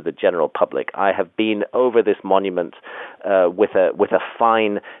the general public. I have been over this monument with a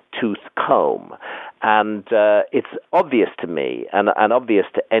fine-tooth comb, and it's obvious to me, and obvious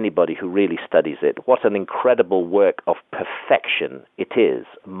to anybody who really studies it, what an incredible work of perfection it is,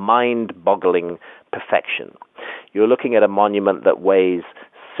 mind-boggling perfection. You're looking at a monument that weighs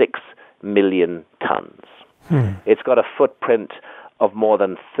 6 million tons. It's got a footprint of more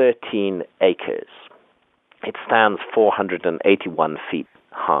than 13 acres. It stands 481 feet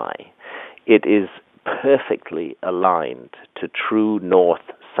high. It is perfectly aligned to true north,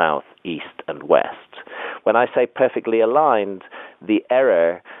 south, east, and west. When I say perfectly aligned, the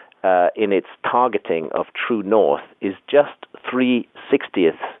error in its targeting of true north is just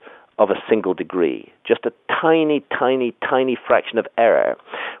 3/60ths of a single degree, just a tiny, tiny, tiny fraction of error,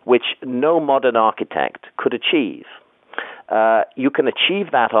 which no modern architect could achieve. You can achieve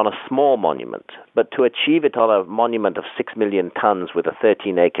that on a small monument, but to achieve it on a monument of 6 million tons with a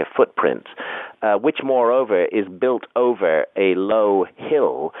 13-acre footprint, which moreover is built over a low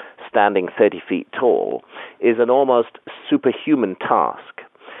hill standing 30 feet tall, is an almost superhuman task.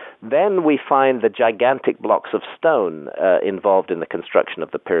 Then we find the gigantic blocks of stone involved in the construction of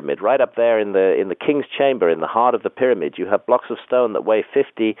the pyramid. Right up there in the king's chamber, in the heart of the pyramid, you have blocks of stone that weigh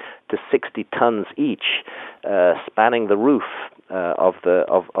 50 to 60 tons each, spanning the roof of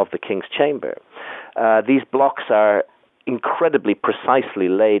the king's chamber. These blocks are incredibly precisely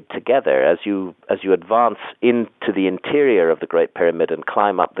laid together. As you advance into the interior of the Great Pyramid and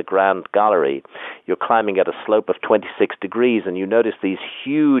climb up the Grand Gallery, you're climbing at a slope of 26 degrees, and you notice these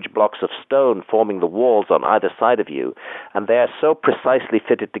huge blocks of stone forming the walls on either side of you, and they are so precisely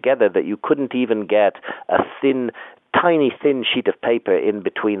fitted together that you couldn't even get a tiny thin sheet of paper in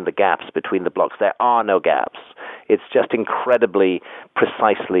between the gaps between the blocks. There are no gaps. It's just incredibly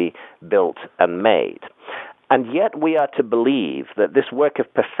precisely built and made. And yet we are to believe that this work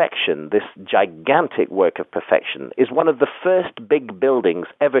of perfection, this gigantic work of perfection, is one of the first big buildings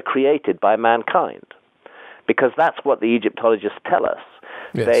ever created by mankind. Because that's what the Egyptologists tell us.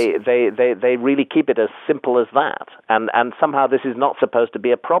 Yes. They really keep it as simple as that. And somehow this is not supposed to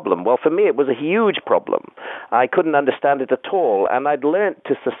be a problem. Well, for me, it was a huge problem. I couldn't understand it at all. And I'd learned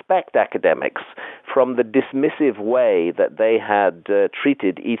to suspect academics from the dismissive way that they had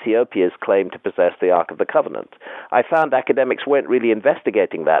treated Ethiopia's claim to possess the Ark of the Covenant. I found academics weren't really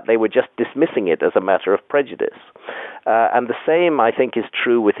investigating that. They were just dismissing it as a matter of prejudice. And the same, I think, is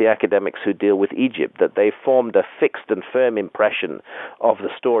true with the academics who deal with Egypt, that they formed a fixed and firm impression of the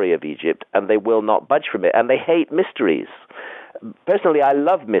story of Egypt, and they will not budge from it. And they hate mysteries. Personally, I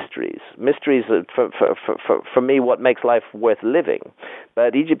love mysteries. Mysteries are, for me, what makes life worth living.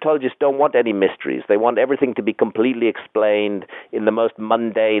 But Egyptologists don't want any mysteries. They want everything to be completely explained in the most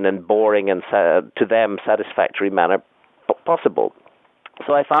mundane and boring and, to them, satisfactory manner possible.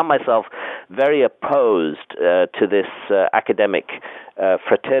 So I found myself very opposed to this academic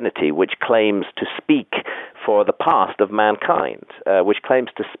fraternity which claims to speak for the past of mankind, which claims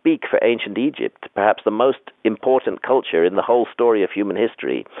to speak for ancient Egypt, perhaps the most important culture in the whole story of human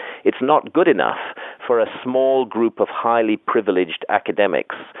history. It's not good enough for a small group of highly privileged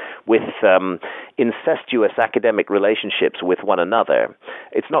academics with incestuous academic relationships with one another.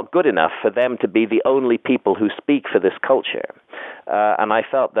 It's not good enough for them to be the only people who speak for this culture. And I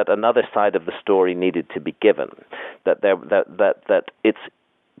felt that another side of the story needed to be given, that it's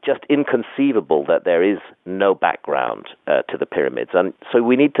just inconceivable that there is no background to the pyramids. And so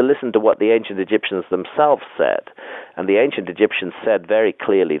we need to listen to what the ancient Egyptians themselves said. And the ancient Egyptians said very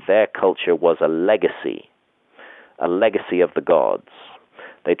clearly their culture was a legacy of the gods.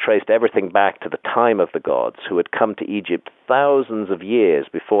 They traced everything back to the time of the gods who had come to Egypt thousands of years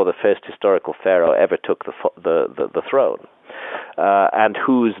before the first historical pharaoh ever took the throne. And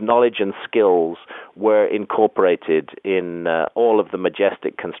whose knowledge and skills were incorporated in all of the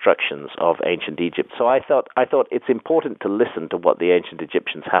majestic constructions of ancient Egypt. So I thought it's important to listen to what the ancient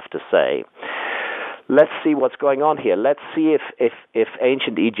Egyptians have to say. Let's see what's going on here. Let's see if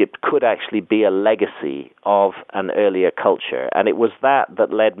ancient Egypt could actually be a legacy of an earlier culture. And it was that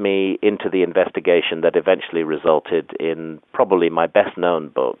led me into the investigation that eventually resulted in probably my best-known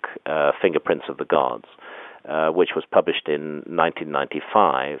book, Fingerprints of the Gods, which was published in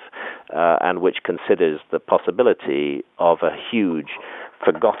 1995, and which considers the possibility of a huge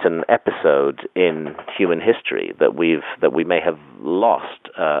forgotten episode in human history, that we may have lost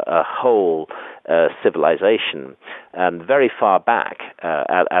a whole civilization, and very far back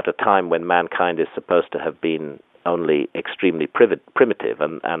at a time when mankind is supposed to have been only extremely primitive,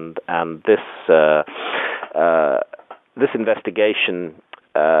 and this investigation.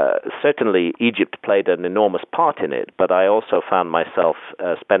 Certainly, Egypt played an enormous part in it, but I also found myself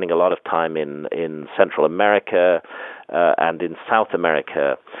spending a lot of time in Central America and in South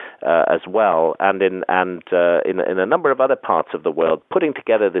America as well, and in a number of other parts of the world, putting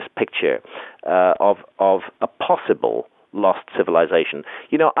together this picture of a possible lost civilization.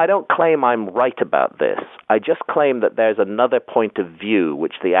 You know, I don't claim I'm right about this. I just claim that there's another point of view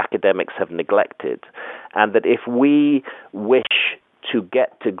which the academics have neglected, and that if we wish to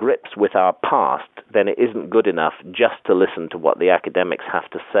get to grips with our past, then it isn't good enough just to listen to what the academics have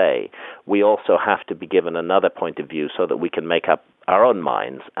to say. We also have to be given another point of view so that we can make up our own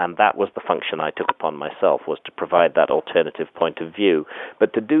minds, and that was the function I took upon myself, was to provide that alternative point of view,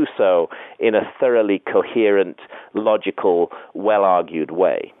 but to do so in a thoroughly coherent, logical, well-argued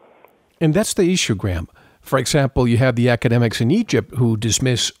way. And that's the issue, Graham. For example, you have the academics in Egypt who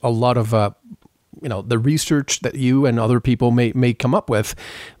dismiss a lot of the research that you and other people may come up with.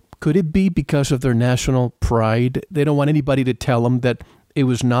 Could it be because of their national pride? They don't want anybody to tell them that it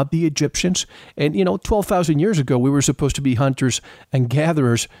was not the Egyptians. And, 12,000 years ago, we were supposed to be hunters and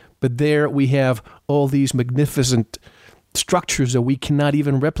gatherers, but there we have all these magnificent structures that we cannot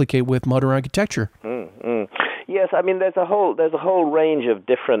even replicate with modern architecture. Yes, I mean there's a whole range of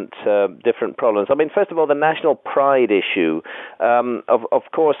different problems. I mean, first of all, the national pride issue. Of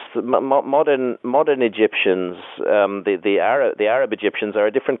course, modern Egyptians, the Arab Egyptians are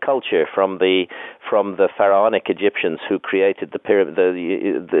a different culture from the pharaonic Egyptians who created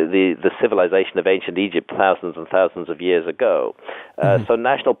the civilization of ancient Egypt thousands and thousands of years ago. So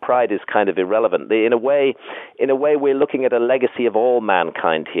national pride is kind of irrelevant. In a way, we're looking at a legacy of all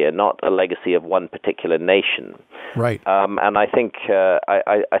mankind here, not a legacy of one particular nation. Right. And I think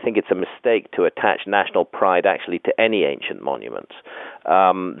it's a mistake to attach national pride actually to any ancient monument.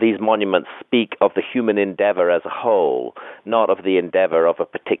 These monuments speak of the human endeavor as a whole, not of the endeavor of a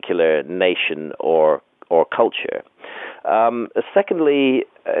particular nation or culture. Secondly,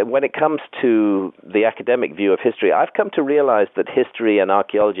 when it comes to the academic view of history, I've come to realize that history and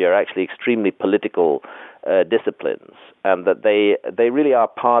archaeology are actually extremely political disciplines, and that they really are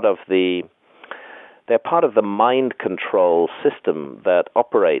part of the mind control system that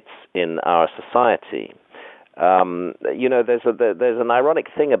operates in our society. There's an ironic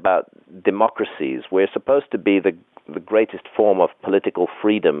thing about democracies. We're supposed to be the greatest form of political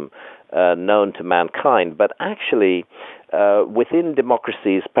freedom known to mankind, but actually, within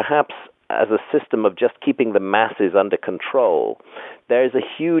democracies, perhaps as a system of just keeping the masses under control, there's a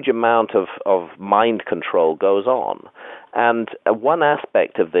huge amount of mind control goes on. And one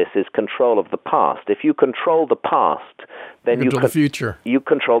aspect of this is control of the past. If you control the past, then you control the future. You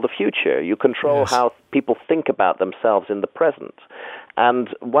control the future. You control how people think about themselves in the present. And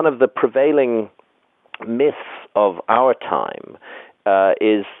one of the prevailing myths of our time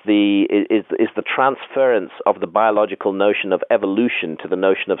is the transference of the biological notion of evolution to the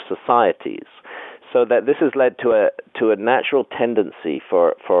notion of societies. So that this has led to a natural tendency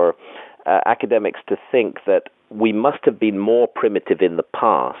for academics to think that we must have been more primitive in the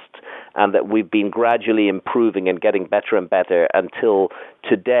past, and that we've been gradually improving and getting better and better until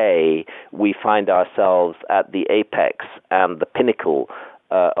today we find ourselves at the apex and the pinnacle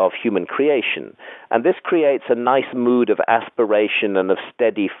of human creation. And this creates a nice mood of aspiration and of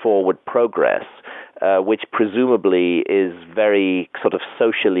steady forward progress, which presumably is very sort of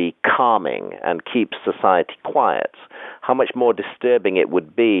socially calming and keeps society quiet. How much more disturbing it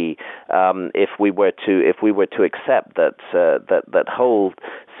would be if we were to accept that whole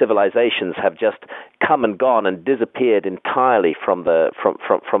civilizations have just come and gone and disappeared entirely from the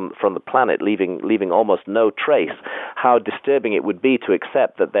planet, leaving almost no trace. How disturbing it would be to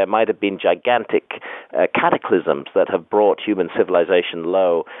accept that there might have been gigantic cataclysms that have brought human civilization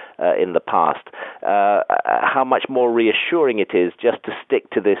low in the past. How much more reassuring it is just to stick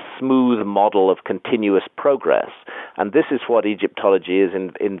to this smooth model of continuous progress. And this is what Egyptology is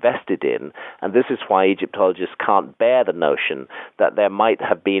invested in, and this is why Egyptologists can't bear the notion that there might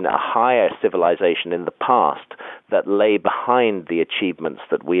have been a higher civilization in the past that lay behind the achievements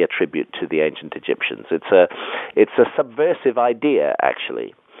that we attribute to the ancient Egyptians. It's a subversive idea,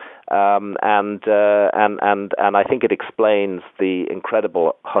 actually. And I think it explains the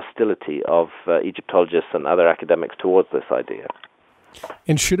incredible hostility of Egyptologists and other academics towards this idea.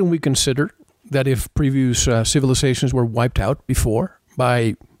 And shouldn't we consider that if previous civilizations were wiped out before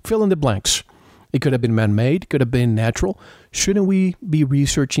by fill in the blanks, it could have been man-made, could have been natural, shouldn't we be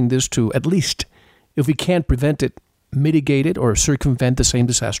researching this to at least, if we can't prevent it, mitigate it or circumvent the same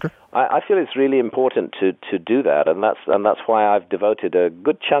disaster? I feel it's really important to do that, and that's why I've devoted a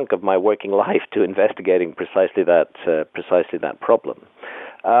good chunk of my working life to investigating precisely that problem.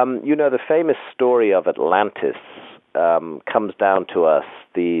 The famous story of Atlantis comes down to us.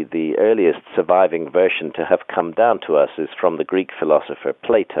 The earliest surviving version to have come down to us is from the Greek philosopher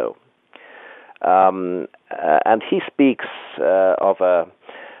Plato, and he speaks of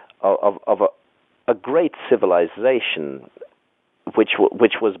a great civilization which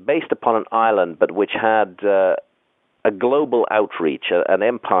was based upon an island, but which had a global outreach, an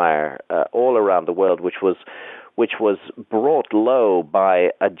empire all around the world, which was brought low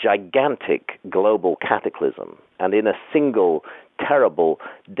by a gigantic global cataclysm. And in a single terrible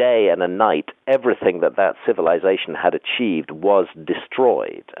day and a night, everything that civilization had achieved was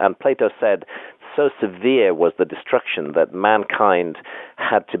destroyed. And Plato said, so severe was the destruction that mankind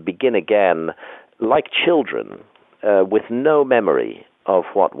had to begin again like children, with no memory of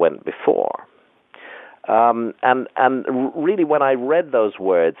what went before. And really, when I read those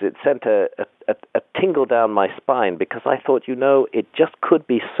words, it sent a tingle down my spine, because I thought, it just could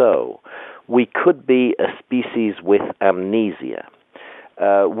be so. We could be a species with amnesia.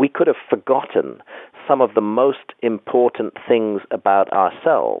 We could have forgotten some of the most important things about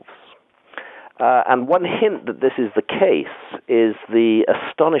ourselves. And one hint that this is the case is the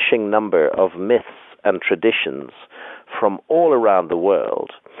astonishing number of myths and traditions from all around the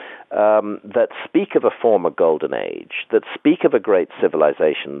world that speak of a former golden age, that speak of a great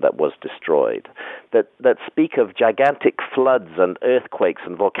civilization that was destroyed, that speak of gigantic floods and earthquakes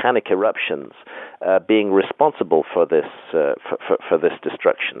and volcanic eruptions being responsible for this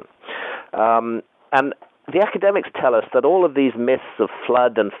destruction. And the academics tell us that all of these myths of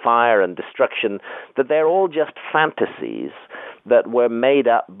flood and fire and destruction, that they're all just fantasies that were made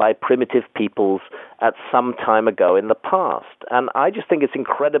up by primitive peoples at some time ago in the past. And I just think it's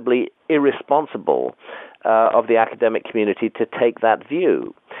incredibly irresponsible of the academic community to take that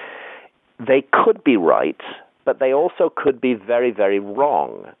view. They could be right, but they also could be very, very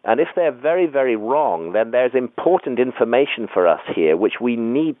wrong. And if they're very, very wrong, then there's important information for us here which we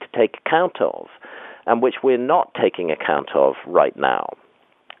need to take account of, and which we're not taking account of right now.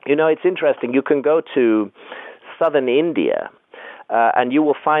 It's interesting. You can go to southern India, and you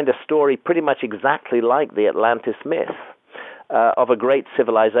will find a story pretty much exactly like the Atlantis myth of a great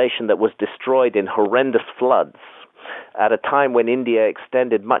civilization that was destroyed in horrendous floods at a time when India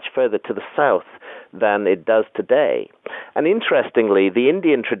extended much further to the south than it does today. And interestingly, the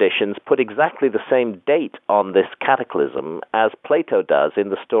Indian traditions put exactly the same date on this cataclysm as Plato does in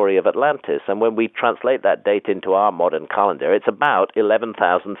the story of Atlantis. And when we translate that date into our modern calendar, it's about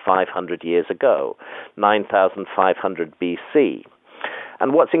 11,500 years ago, 9,500 BC.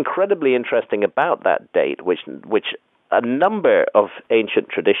 And what's incredibly interesting about that date, which a number of ancient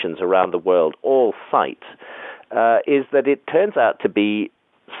traditions around the world all cite, is that it turns out to be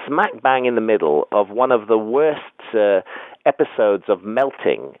smack bang in the middle of one of the worst episodes of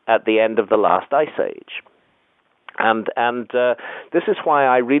melting at the end of the last ice age. And this is why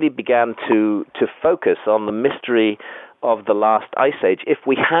I really began to focus on the mystery of the last ice age. If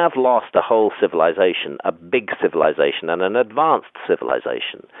we have lost a whole civilization, a big civilization and an advanced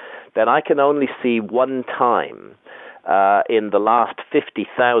civilization, then I can only see one time in the last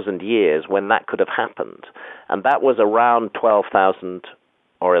 50,000 years when that could have happened. And that was around 12,000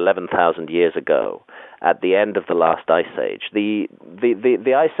 or 11,000 years ago, at the end of the last ice age. The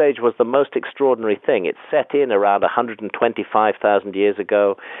ice age was the most extraordinary thing. It set in around 125,000 years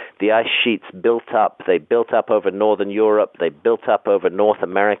ago. The ice sheets built up. They built up over northern Europe. They built up over North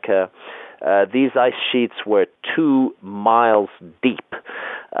America. These ice sheets were 2 miles deep.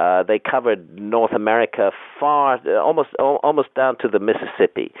 They covered North America almost down to the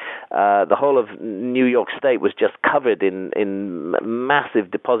Mississippi. The whole of New York State was just covered in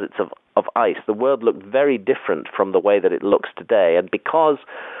massive deposits of ice. The world looked very different from the way that it looks today. And because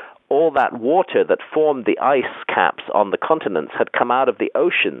all that water that formed the ice caps on the continents had come out of the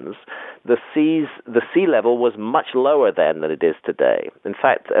oceans, the sea level was much lower then than it is today. In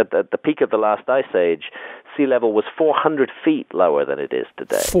fact, at the peak of the last ice age, sea level was 400 feet lower than it is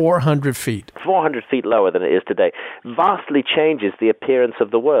today. 400 feet. 400 feet lower than it is today. Vastly changes the appearance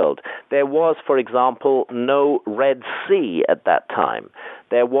of the world. There was, for example, no Red Sea at that time.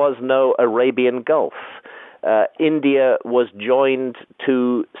 There was no Arabian Gulf. India was joined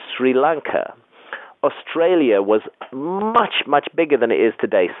to Sri Lanka. Australia was much, much bigger than it is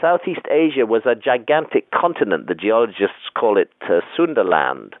today. Southeast Asia was a gigantic continent. The geologists call it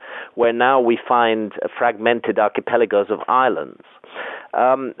Sundaland, where now we find fragmented archipelagos of islands.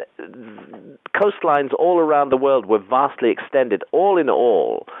 Coastlines all around the world were vastly extended. All in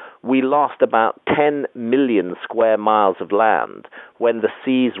all, we lost about 10 million square miles of land when the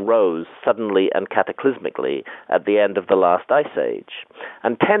seas rose suddenly and cataclysmically at the end of the last ice age.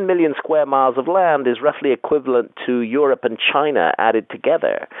 And 10 million square miles of land is roughly equivalent to Europe and China added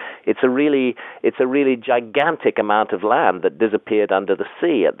together. It's a really gigantic amount of land that disappeared under the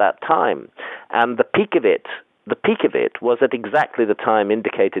sea at that time. And the peak of it was at exactly the time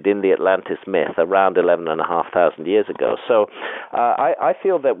indicated in the Atlantis myth, around 11,500 years ago. So I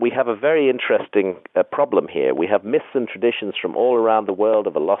feel that we have a very interesting problem here. We have myths and traditions from all around the world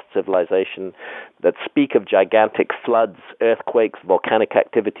of a lost civilization that speak of gigantic floods, earthquakes, volcanic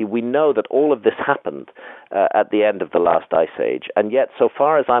activity. We know that all of this happened at the end of the last ice age, and yet, so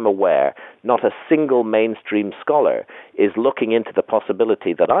far as I'm aware, not a single mainstream scholar is looking into the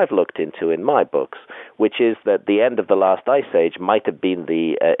possibility that I've looked into in my books, which is that the end of the last ice age might have been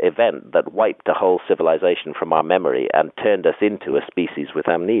the event that wiped a whole civilization from our memory and turned us into a species with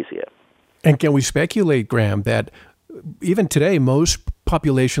amnesia. And can we speculate, Graham, that even today most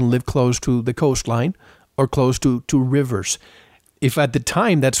population live close to the coastline or close to rivers? If at the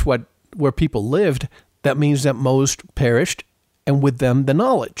time that's where people lived, that means that most perished, and with them the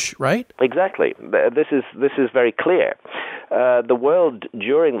knowledge, right? Exactly. This is very clear. The world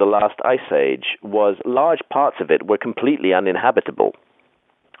during the last ice age large parts of it were completely uninhabitable.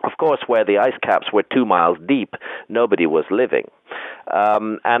 Of course, where the ice caps were 2 miles deep, nobody was living.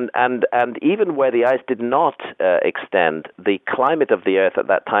 And even where the ice did not extend, the climate of the Earth at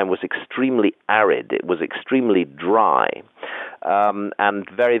that time was extremely arid. It was extremely dry and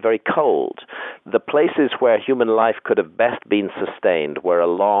very, very cold. The places where human life could have best been sustained were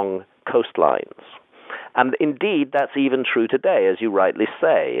along coastlines. And indeed, that's even true today, as you rightly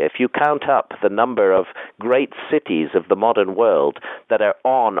say. If you count up the number of great cities of the modern world that are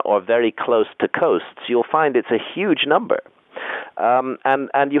on or very close to coasts, you'll find it's a huge number.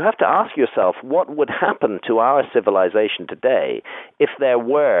 And you have to ask yourself, what would happen to our civilization today if there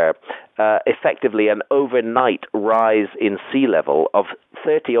were effectively an overnight rise in sea level of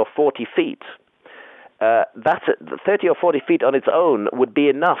 30 or 40 feet? 30 or 40 feet on its own would be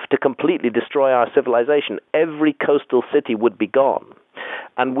enough to completely destroy our civilization. Every coastal city would be gone.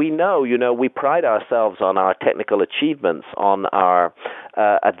 And we know, we pride ourselves on our technical achievements, on our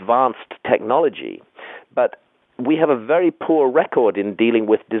advanced technology, but we have a very poor record in dealing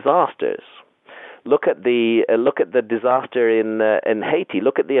with disasters. Look at the disaster in Haiti.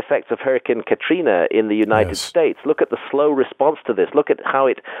 Look at the effects of Hurricane Katrina in the United States. Look at the slow response to this. Look at how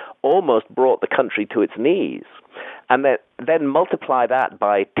it almost brought the country to its knees. And then multiply that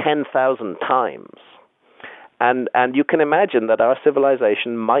by 10,000 times. And you can imagine that our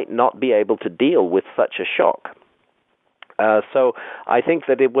civilization might not be able to deal with such a shock. So I think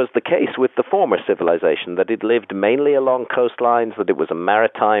that it was the case with the former civilization, that it lived mainly along coastlines, that it was a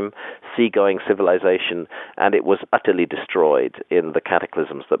maritime, seagoing civilization, and it was utterly destroyed in the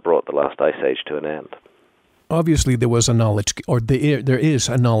cataclysms that brought the last ice age to an end. Obviously, there was a knowledge, or there is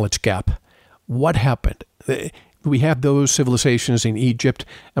a knowledge gap. What happened? We have those civilizations in Egypt,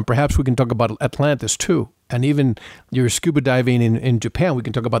 and perhaps we can talk about Atlantis too, and even your scuba diving in Japan. We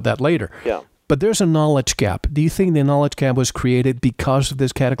can talk about that later. Yeah. But there's a knowledge gap. Do you think the knowledge gap was created because of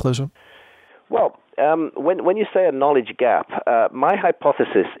this cataclysm? Well, when you say a knowledge gap, my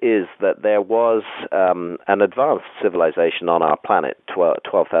hypothesis is that there was an advanced civilization on our planet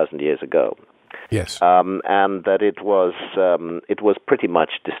 12,000 years ago. Yes. And that it was pretty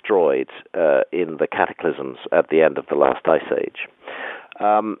much destroyed in the cataclysms at the end of the last ice age.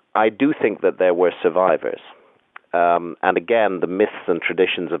 I do think that there were survivors. And again, the myths and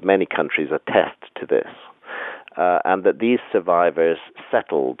traditions of many countries attest to this, and that these survivors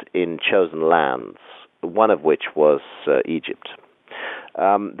settled in chosen lands, one of which was Egypt.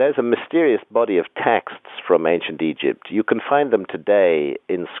 There's a mysterious body of texts from ancient Egypt. You can find them today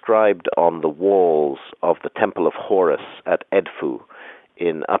inscribed on the walls of the Temple of Horus at Edfu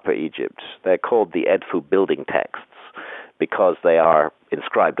in Upper Egypt. They're called the Edfu building texts because they are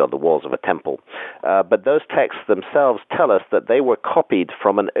inscribed on the walls of a temple. But those texts themselves tell us that they were copied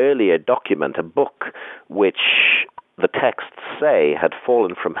from an earlier document, a book, which the texts say had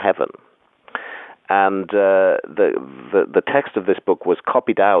fallen from heaven. And the text of this book was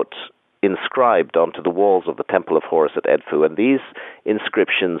copied out, inscribed onto the walls of the Temple of Horus at Edfu. And these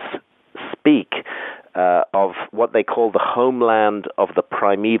inscriptions speak of what they call the homeland of the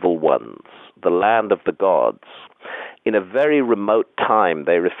primeval ones, the land of the gods. In a very remote time,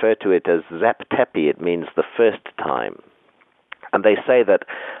 they refer to it as Zep Tepi. It means the first time. And they say that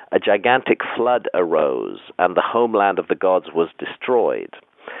a gigantic flood arose and the homeland of the gods was destroyed,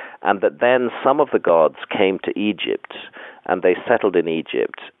 and that then some of the gods came to Egypt and they settled in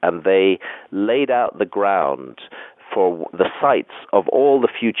Egypt and they laid out the ground for the sites of all the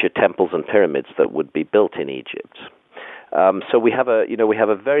future temples and pyramids that would be built in Egypt. So we have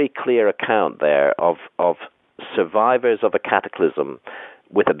a very clear account there of survivors of a cataclysm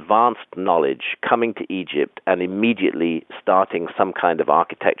with advanced knowledge coming to Egypt and immediately starting some kind of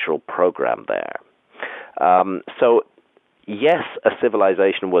architectural program there. So yes, a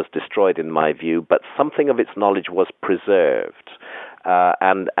civilization was destroyed in my view, but something of its knowledge was preserved,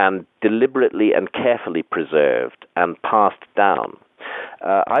 and deliberately and carefully preserved and passed down.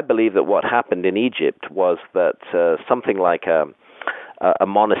 I believe that what happened in Egypt was that something like a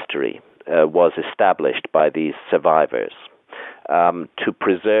monastery was established by these survivors to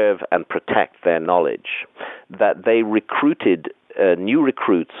preserve and protect their knowledge, that they recruited new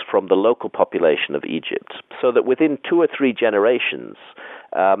recruits from the local population of Egypt, so that within 2 or 3 generations,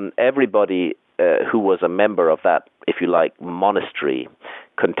 everybody who was a member of that, if you like, monastery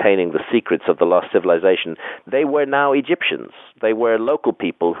containing the secrets of the lost civilization, they were now Egyptians. They were local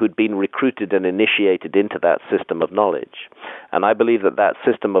people who'd been recruited and initiated into that system of knowledge. And I believe that that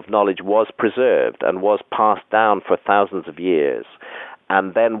system of knowledge was preserved and was passed down for thousands of years,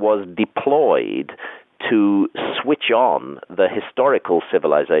 and then was deployed to switch on the historical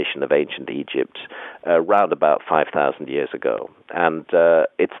civilization of ancient Egypt round about 5,000 years ago. And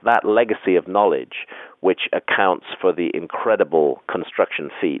it's that legacy of knowledge which accounts for the incredible construction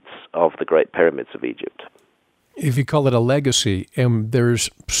feats of the Great Pyramids of Egypt. If you call it a legacy, and there's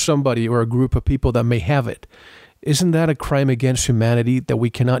somebody or a group of people that may have it, isn't that a crime against humanity that we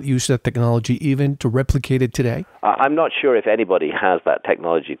cannot use that technology even to replicate it today? I'm not sure if anybody has that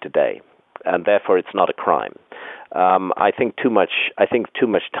technology today, and therefore it's not a crime. I think too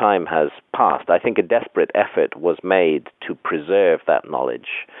much time has passed. I think a desperate effort was made to preserve that knowledge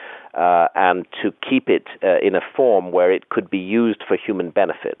and to keep it in a form where it could be used for human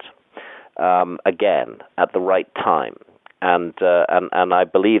benefit again at the right time. And I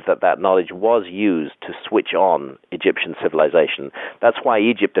believe that knowledge was used to switch on Egyptian civilization. That's why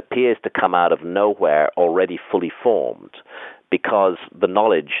Egypt appears to come out of nowhere already fully formed, because the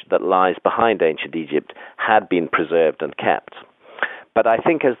knowledge that lies behind ancient Egypt had been preserved and kept. But I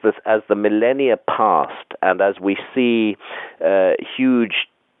think as the millennia passed, and as we see huge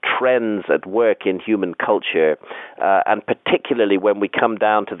trends at work in human culture, and particularly when we come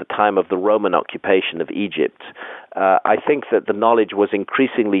down to the time of the Roman occupation of Egypt, I think that the knowledge was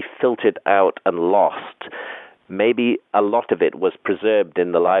increasingly filtered out and lost. Maybe a lot of it was preserved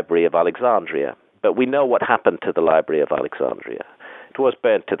in the Library of Alexandria, but we know what happened to the Library of Alexandria. It was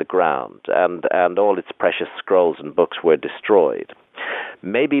burnt to the ground, and all its precious scrolls and books were destroyed.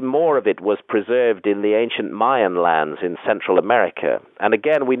 Maybe more of it was preserved in the ancient Mayan lands in Central America. And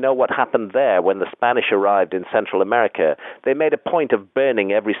again, we know what happened there when the Spanish arrived in Central America. They made a point of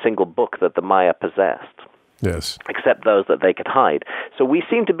burning every single book that the Maya possessed. Yes. Except those that they could hide. So we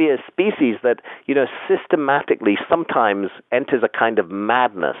seem to be a species that, systematically sometimes enters a kind of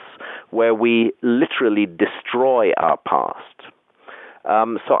madness where we literally destroy our past.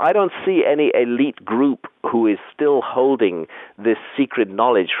 So I don't see any elite group who is still holding this secret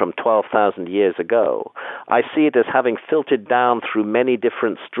knowledge from 12,000 years ago. I see it as having filtered down through many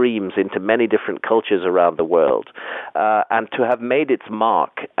different streams into many different cultures around the world, and to have made its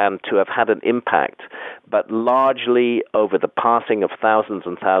mark and to have had an impact, but largely over the passing of thousands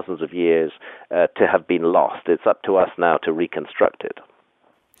and thousands of years to have been lost. It's up to us now to reconstruct it.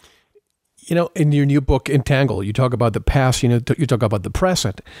 In your new book, Entangled, you talk about the past, you talk about the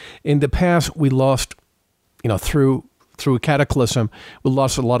present. In the past, we lost, through a cataclysm, we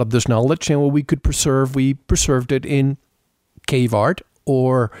lost a lot of this knowledge, and what we could preserve, we preserved it in cave art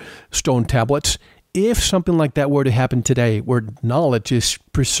or stone tablets. If something like that were to happen today, where knowledge is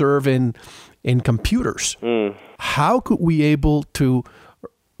preserved in computers, how could we able to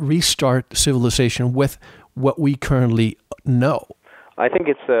restart civilization with what we currently know? I think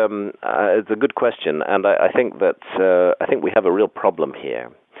it's a good question, and I think we have a real problem here.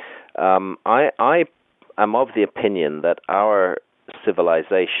 I am of the opinion that our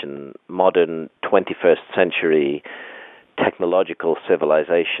civilization, modern 21st century technological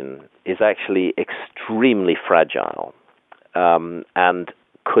civilization, is actually extremely fragile and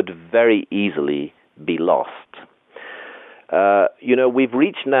could very easily be lost. We've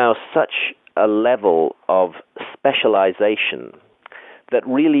reached now such a level of specialization that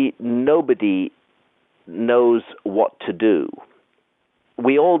really nobody knows what to do.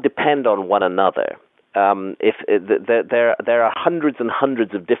 We all depend on one another, There are hundreds and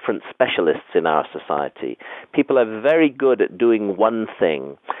hundreds of different specialists in our society. People are very good at doing one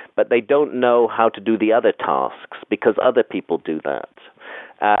thing, but they don't know how to do the other tasks because other people do that.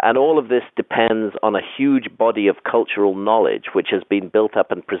 And all of this depends on a huge body of cultural knowledge which has been built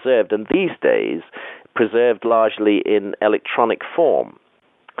up and preserved, and these days preserved largely in electronic form.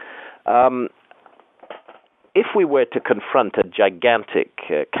 If we were to confront a gigantic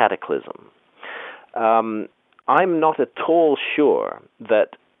cataclysm, I'm not at all sure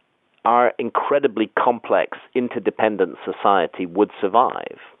that our incredibly complex, interdependent society would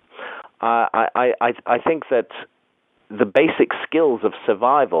survive. I think that the basic skills of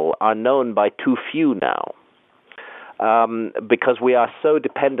survival are known by too few now. Because we are so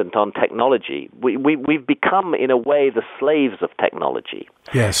dependent on technology. We've become, in a way, the slaves of technology.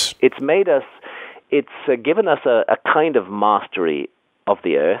 Yes. It's given us a kind of mastery of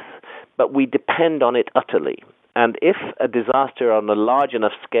the earth, but we depend on it utterly. And if a disaster on a large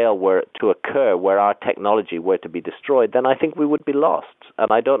enough scale were to occur where our technology were to be destroyed, then I think we would be lost.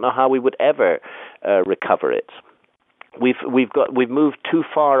 And I don't know how we would ever recover it. We've moved too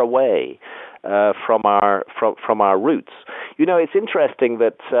far away from our roots. You know, it's interesting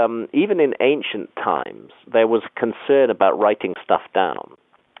that even in ancient times there was concern about writing stuff down.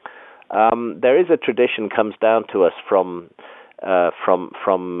 There is a tradition comes down to us from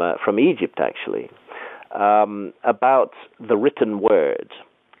Egypt, actually, about the written word,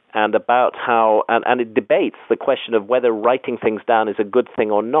 and about how and it debates the question of whether writing things down is a good thing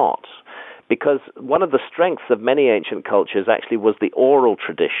or not. Because one of the strengths of many ancient cultures actually was the oral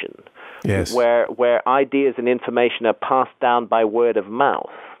tradition, yes, where ideas and information are passed down by word of mouth,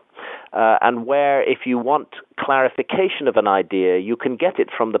 and where if you want clarification of an idea, you can get it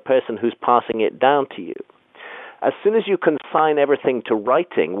from the person who's passing it down to you. As soon as you consign everything to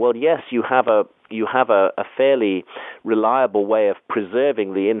writing, well, yes, you have a fairly reliable way of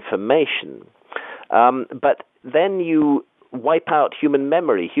preserving the information, but then you wipe out human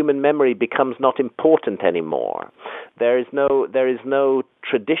memory. Human memory becomes not important anymore. There is no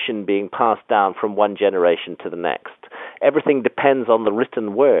tradition being passed down from one generation to the next. Everything depends on the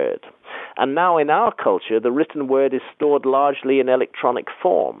written word. And now in our culture, the written word is stored largely in electronic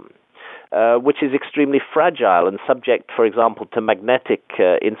form, which is extremely fragile and subject, for example, to magnetic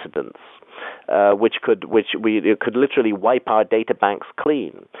incidents, which could literally wipe our data banks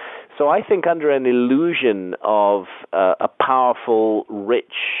clean. So I think under an illusion of a powerful,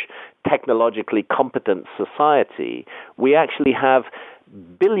 rich, technologically competent society, we actually have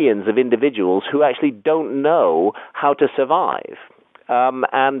billions of individuals who actually don't know how to survive.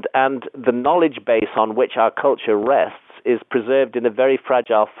 And the knowledge base on which our culture rests is preserved in a very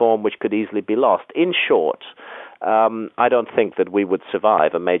fragile form which could easily be lost. In short, I don't think that we would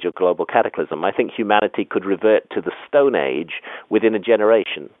survive a major global cataclysm. I think humanity could revert to the Stone Age within a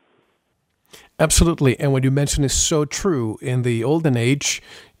generation. Absolutely. And what you mentioned is so true. In the olden age,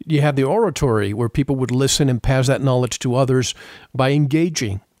 you had the oratory where people would listen and pass that knowledge to others by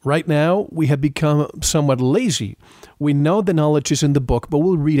engaging. Right now, we have become somewhat lazy. We know the knowledge is in the book, but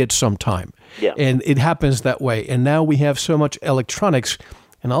we'll read it sometime. Yeah. And it happens that way. And now we have so much electronics,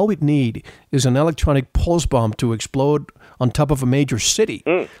 and all we need is an electronic pulse bomb to explode on top of a major city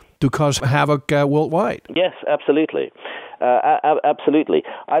to cause havoc worldwide. Yes, absolutely. Absolutely.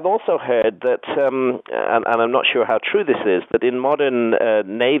 I've also heard that, and I'm not sure how true this is, that in modern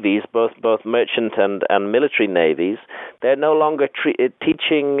navies, both merchant and military navies, they're no longer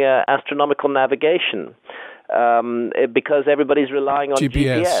teaching astronomical navigation because everybody's relying on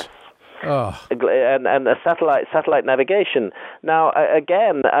GPS. Oh. And a satellite navigation. Now,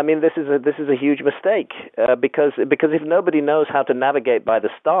 again, I mean, this is a huge mistake because if nobody knows how to navigate by the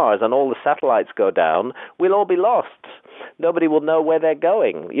stars and all the satellites go down, we'll all be lost. Nobody will know where they're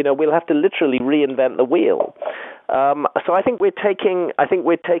going. You know, we'll have to literally reinvent the wheel. So I think we're taking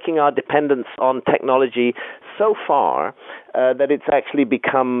our dependence on technology so far that it's actually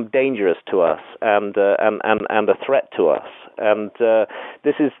become dangerous to us and a threat to us. And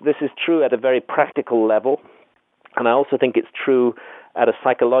this is true at a very practical level, and I also think it's true at a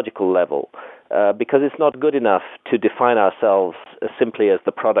psychological level, because it's not good enough to define ourselves simply as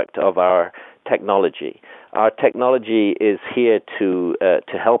the product of our technology. Our technology is here to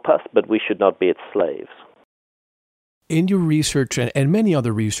help us, but we should not be its slaves. In your research, and many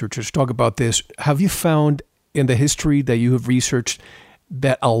other researchers talk about this, have you found in the history that you have researched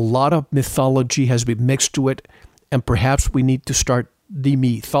that a lot of mythology has been mixed to it, and perhaps we need to start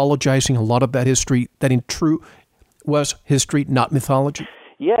demythologizing a lot of that history that in true was history, not mythology?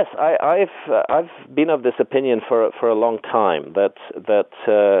 Yes, I've been of this opinion for a long time that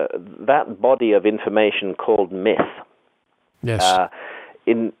body of information called myth, yes,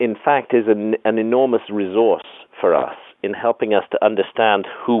 in fact, is an enormous resource for us in helping us to understand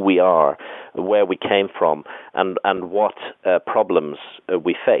who we are, where we came from, and what problems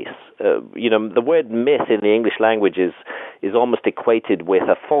we face. The word myth in the English language is almost equated with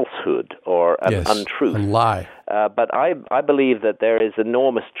a falsehood or an untruth. A lie. But I believe that there is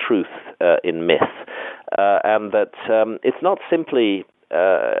enormous truth in myth, and that it's not simply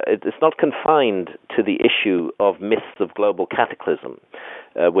it's not confined to the issue of myths of global cataclysm,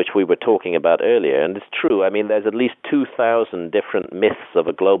 which we were talking about earlier. And it's true. I mean, there's at least 2,000 different myths of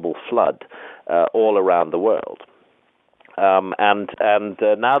a global flood all around the world. And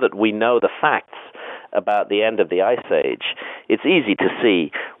now that we know the facts about the end of the Ice Age, it's easy to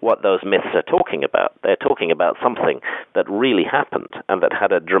see what those myths are talking about. They're talking about something that really happened and that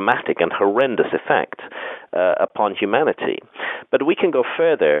had a dramatic and horrendous effect upon humanity. But we can go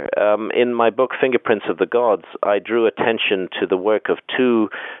further. In my book, Fingerprints of the Gods, I drew attention to the work of two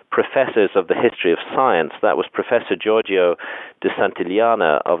professors of the history of science. That was Professor Giorgio de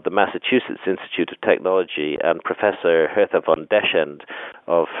Santillana of the Massachusetts Institute of Technology and Professor Hertha von Deschend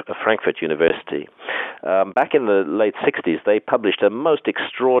of Frankfurt University. Back in the late 60s, they published a most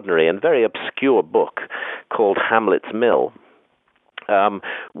extraordinary and very obscure book called Hamlet's Mill,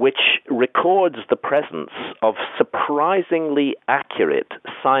 which records the presence of surprisingly accurate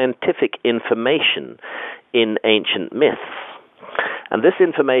scientific information in ancient myths. And this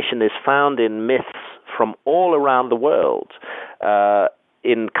information is found in myths from all around the world,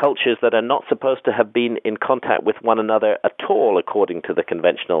 in cultures that are not supposed to have been in contact with one another at all, according to the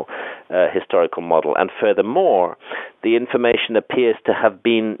conventional historical model. And furthermore, the information appears to have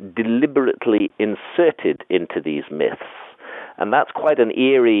been deliberately inserted into these myths. And that's quite an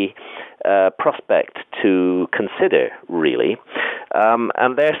eerie prospect to consider, really.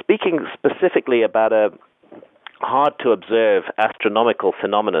 And they're speaking specifically about a hard-to-observe astronomical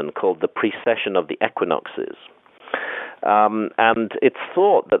phenomenon called the precession of the equinoxes. And it's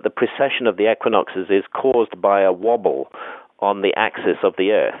thought that the precession of the equinoxes is caused by a wobble on the axis of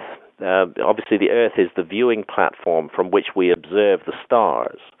the Earth. Obviously, the Earth is the viewing platform from which we observe the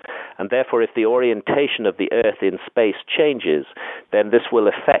stars. And therefore, if the orientation of the Earth in space changes, then this will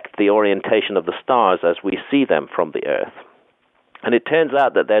affect the orientation of the stars as we see them from the Earth. And it turns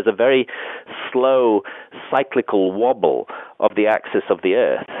out that there's a very slow cyclical wobble of the axis of the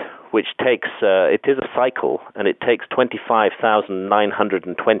Earth, which takes, it is a cycle, and it takes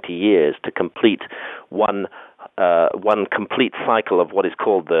 25,920 years to complete one complete cycle of what is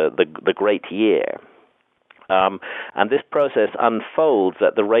called the Great Year. And this process unfolds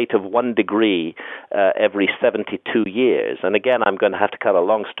at the rate of 1 degree every 72 years. And again, I'm going to have to cut a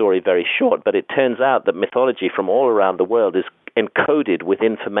long story very short, but it turns out that mythology from all around the world is encoded with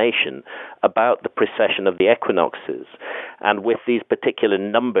information about the precession of the equinoxes and with these particular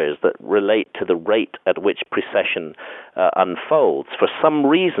numbers that relate to the rate at which precession unfolds. For some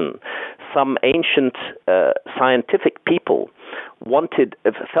reason, some ancient scientific people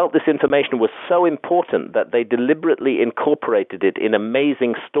felt this information was so important that they deliberately incorporated it in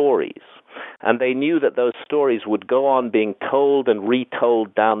amazing stories. And they knew that those stories would go on being told and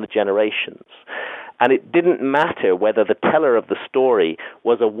retold down the generations. And it didn't matter whether the teller of the story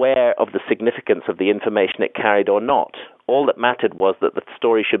was aware of the significance of the information it carried or not. All that mattered was that the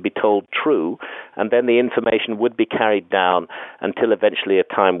story should be told true, and then the information would be carried down until eventually a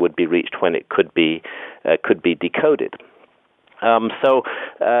time would be reached when it could be decoded.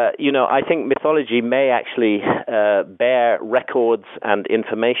 I think mythology may actually bear records and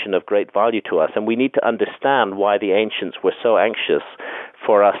information of great value to us, and we need to understand why the ancients were so anxious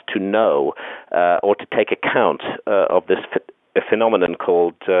for us to know or to take account of this phenomenon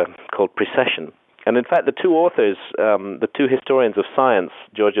called precession. And in fact, the two authors, the two historians of science,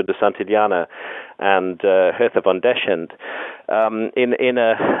 Giorgio de Santillana and Hertha von Deschend, in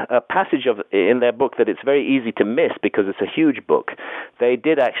a passage in their book that it's very easy to miss because it's a huge book, they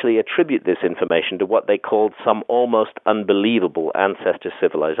did actually attribute this information to what they called some almost unbelievable ancestor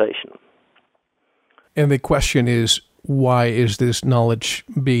civilization. And the question is, why is this knowledge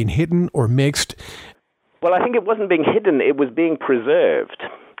being hidden or mixed? Well, I think it wasn't being hidden, it was being preserved.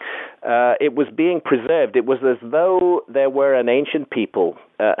 It was being preserved. It was as though there were an ancient people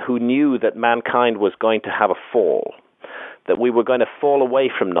who knew that mankind was going to have a fall, that we were going to fall away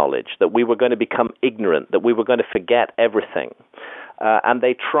from knowledge, that we were going to become ignorant, that we were going to forget everything. And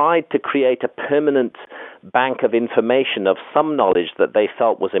they tried to create a permanent bank of information of some knowledge that they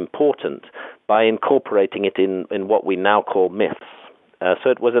felt was important by incorporating it in what we now call myths. So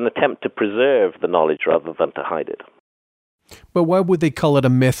it was an attempt to preserve the knowledge rather than to hide it. But why would they call it a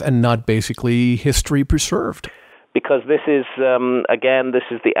myth and not basically history preserved? Because this is, again, this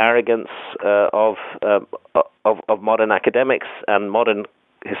is the arrogance of modern academics and modern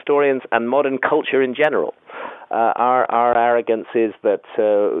historians and modern culture in general. Our arrogance is that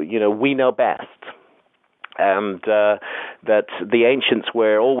we know best, and that the ancients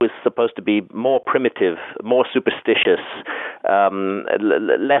were always supposed to be more primitive, more superstitious,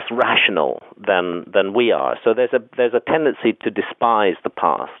 less rational than we are. So there's a tendency to despise the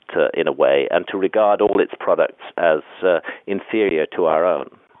past in a way, and to regard all its products as inferior to our own.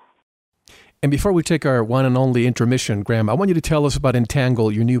 And before we take our one and only intermission, Graham, I want you to tell us about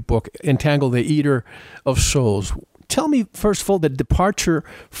Entangled, your new book, Entangled, the Eater of Souls. Tell me, first of all, the departure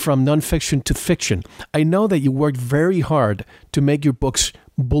from nonfiction to fiction. I know that you worked very hard to make your books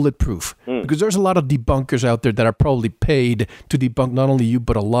bulletproof, because there's a lot of debunkers out there that are probably paid to debunk not only you,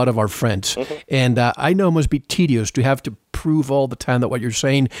 but a lot of our friends. Mm-hmm. And I know it must be tedious to have to prove all the time that what you're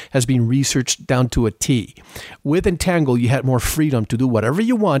saying has been researched down to a T. With Entangled, you had more freedom to do whatever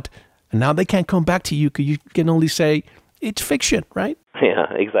you want, and now they can't come back to you because you can only say it's fiction, right? Yeah,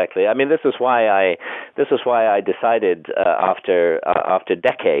 exactly. I mean, this is why I decided after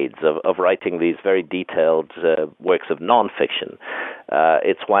decades of writing these very detailed works of nonfiction,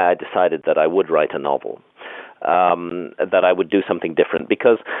 it's why I decided that I would write a novel, that I would do something different.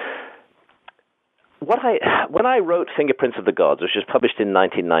 Because when I wrote Fingerprints of the Gods, which was published in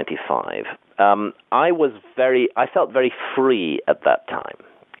 1995, I felt very free at that time.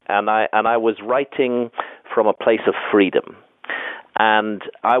 And I was writing from a place of freedom, and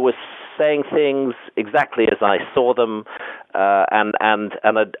I was saying things exactly as I saw them, and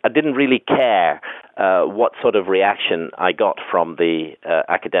I didn't really care what sort of reaction I got from the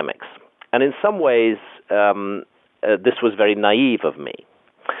academics. And in some ways, this was very naive of me,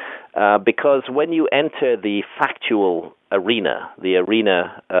 because when you enter the factual arena, the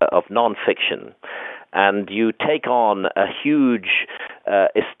arena of nonfiction, and you take on a huge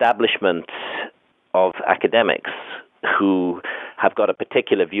establishment of academics who have got a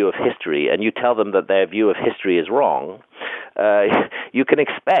particular view of history, and you tell them that their view of history is wrong, you can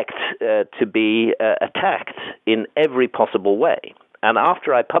expect to be attacked in every possible way. And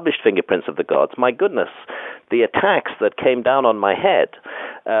after I published Fingerprints of the Gods, my goodness, the attacks that came down on my head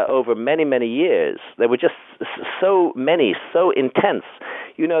over many, many years, they were just so many, so intense.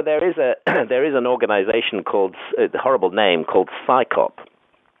 You know, there is an organization called, a horrible name, called CSICOP,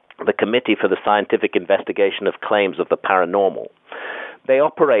 the Committee for the Scientific Investigation of Claims of the Paranormal. They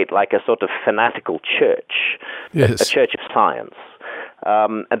operate like a sort of fanatical church, yes, a church of science.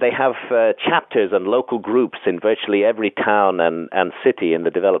 And they have chapters and local groups in virtually every town and city in the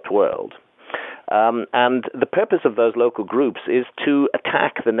developed world. And the purpose of those local groups is to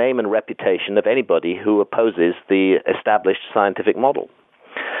attack the name and reputation of anybody who opposes the established scientific model.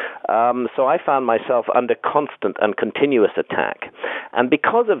 So I found myself under constant and continuous attack. And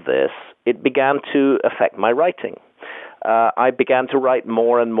because of this, it began to affect my writing. I began to write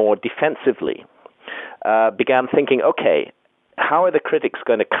more and more defensively. Began thinking, okay, how are the critics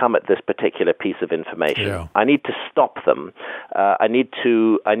going to come at this particular piece of information? Yeah. I need to stop them. I need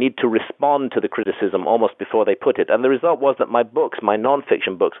to respond to the criticism almost before they put it. And the result was that my books, my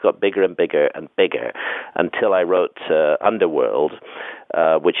nonfiction books, got bigger and bigger and bigger until I wrote Underworld,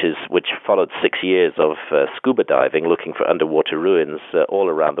 which followed 6 years of scuba diving, looking for underwater ruins all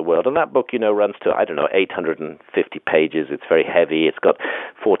around the world. And that book, runs to 850 pages. It's very heavy. It's got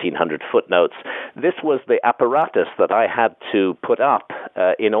 1,400 footnotes. This was the apparatus that I had to put up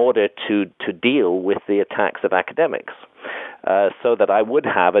in order to deal with the attacks of academics, so that I would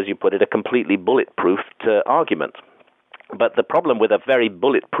have, as you put it, a completely bulletproofed argument. But the problem with a very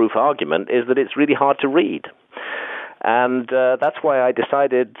bulletproof argument is that it's really hard to read. And that's why I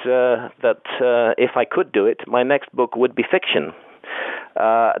decided that if I could do it, my next book would be fiction,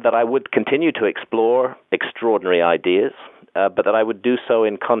 that I would continue to explore extraordinary ideas, but that I would do so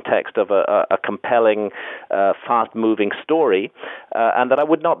in context of a compelling, fast-moving story, and that I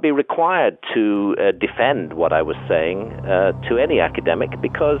would not be required to defend what I was saying to any academic,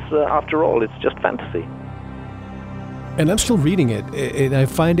 because, after all, it's just fantasy. And I'm still reading it, and I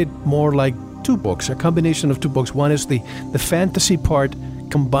find it more like two books, a combination of two books. One is the fantasy part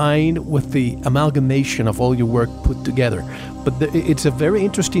combined with the amalgamation of all your work put together. But it's a very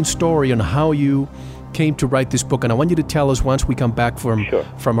interesting story on how you came to write this book, and I want you to tell us once we come back from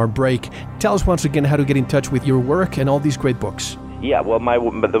our break. Tell us once again how to get in touch with your work and all these great books. Yeah, well,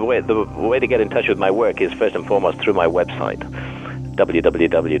 the way to get in touch with my work is first and foremost through my website,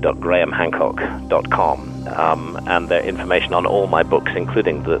 www.grahamhancock.com, and the information on all my books,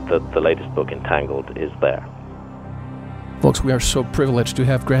 including the latest book, Entangled, is there. Folks, we are so privileged to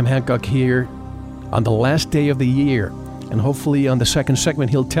have Graham Hancock here on the last day of the year, and hopefully on the second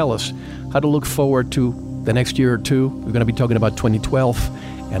segment he'll tell us how to look forward to the next year or two. We're going to be talking about 2012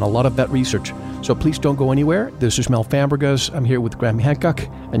 and a lot of that research. So please don't go anywhere. This is Mel Fabregas. I'm here with Graham Hancock,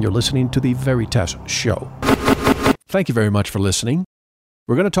 and you're listening to the Veritas Show. Thank you very much for listening.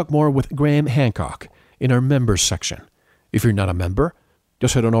 We're going to talk more with Graham Hancock in our members section. If you're not a member,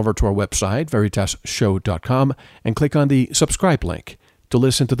 just head on over to our website, veritasshow.com, and click on the subscribe link to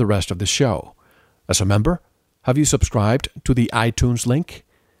listen to the rest of the show. As a member, have you subscribed to the iTunes link?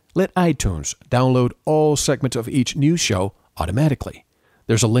 Let iTunes download all segments of each news show automatically.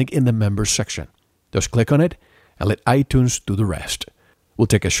 There's a link in the members section. Just click on it and let iTunes do the rest. We'll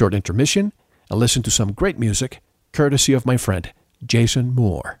take a short intermission and listen to some great music, courtesy of my friend Jason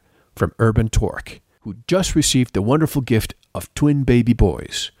Moore from Urban Torque, who just received the wonderful gift of twin baby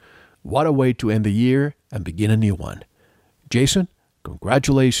boys. What a way to end the year and begin a new one. Jason,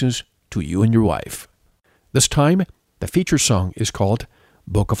 congratulations to you and your wife. This time, the feature song is called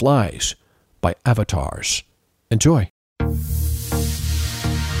Book of Lies by Avatars. Enjoy.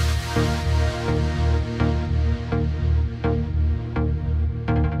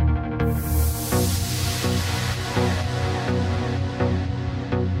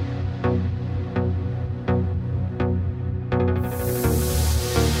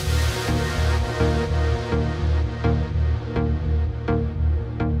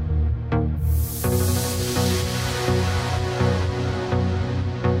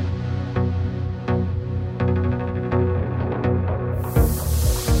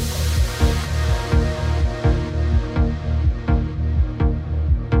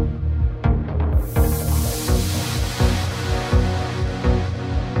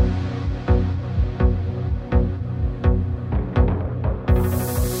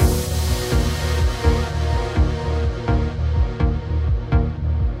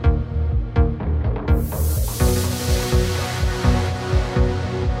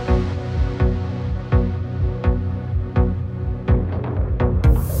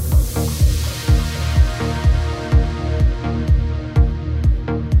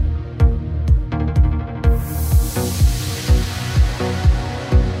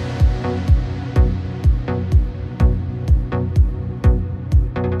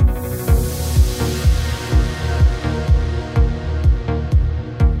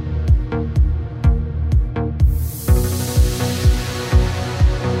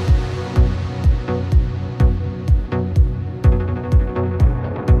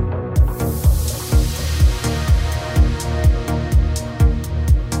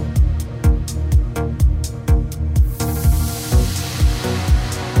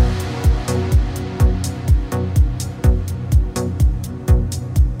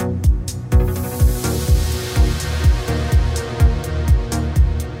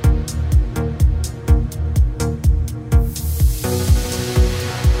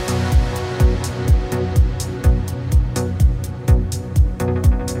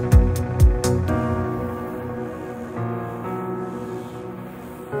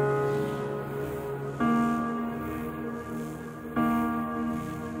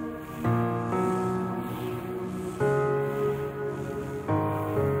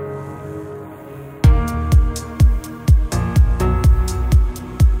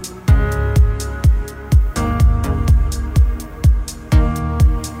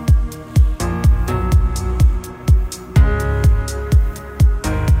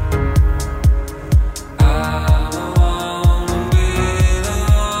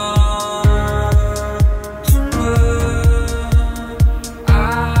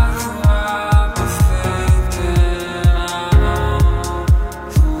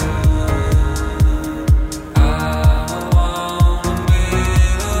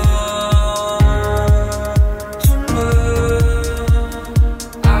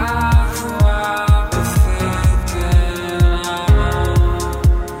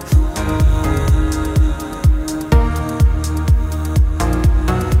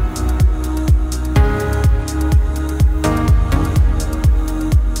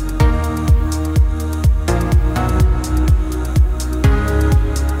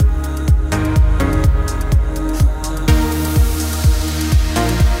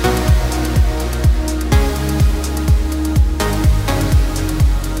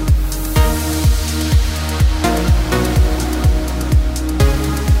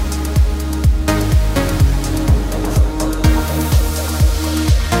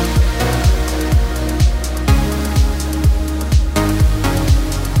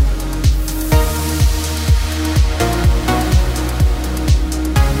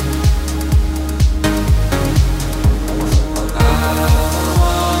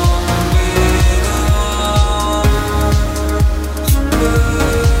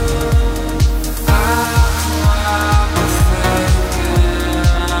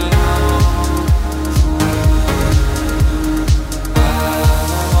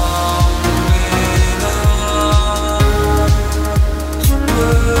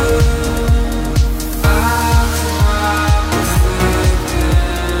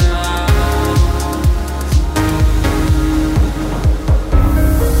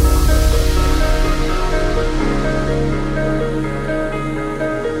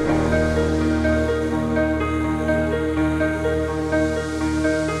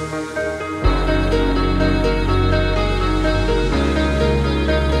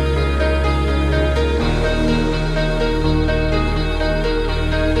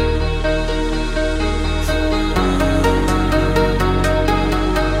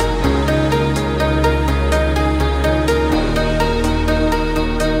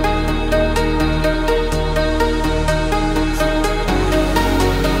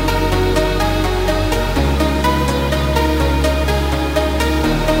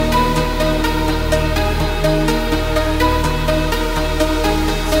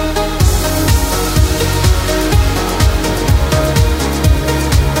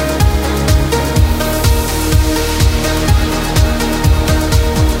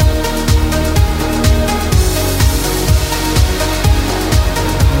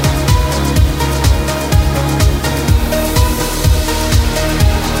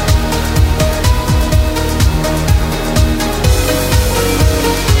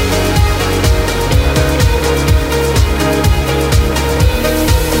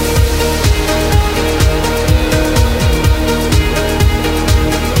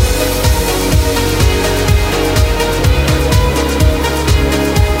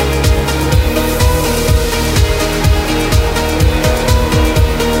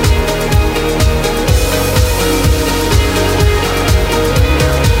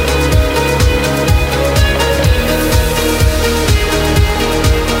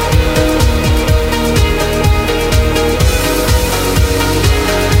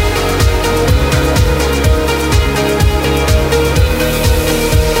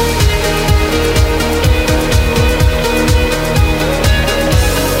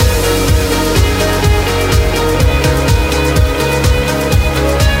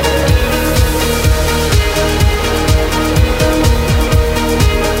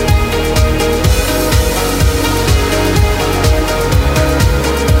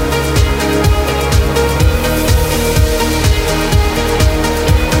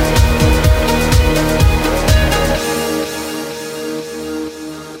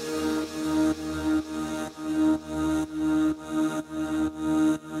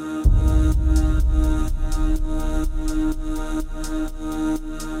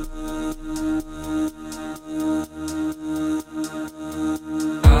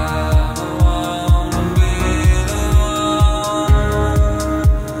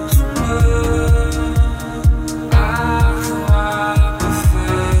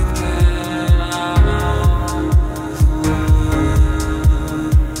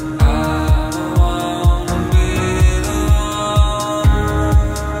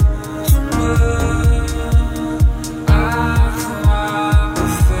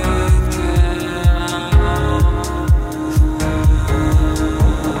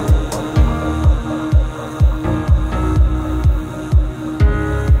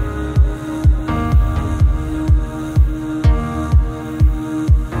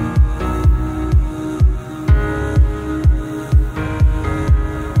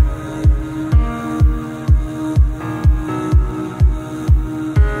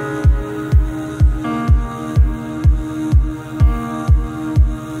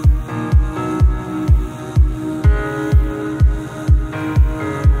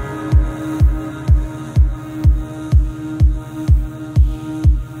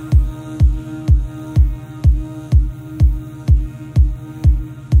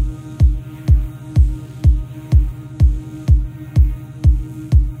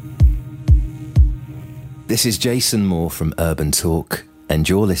 This is Jason Moore from Urban Talk, and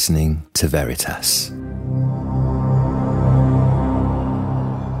you're listening to Veritas.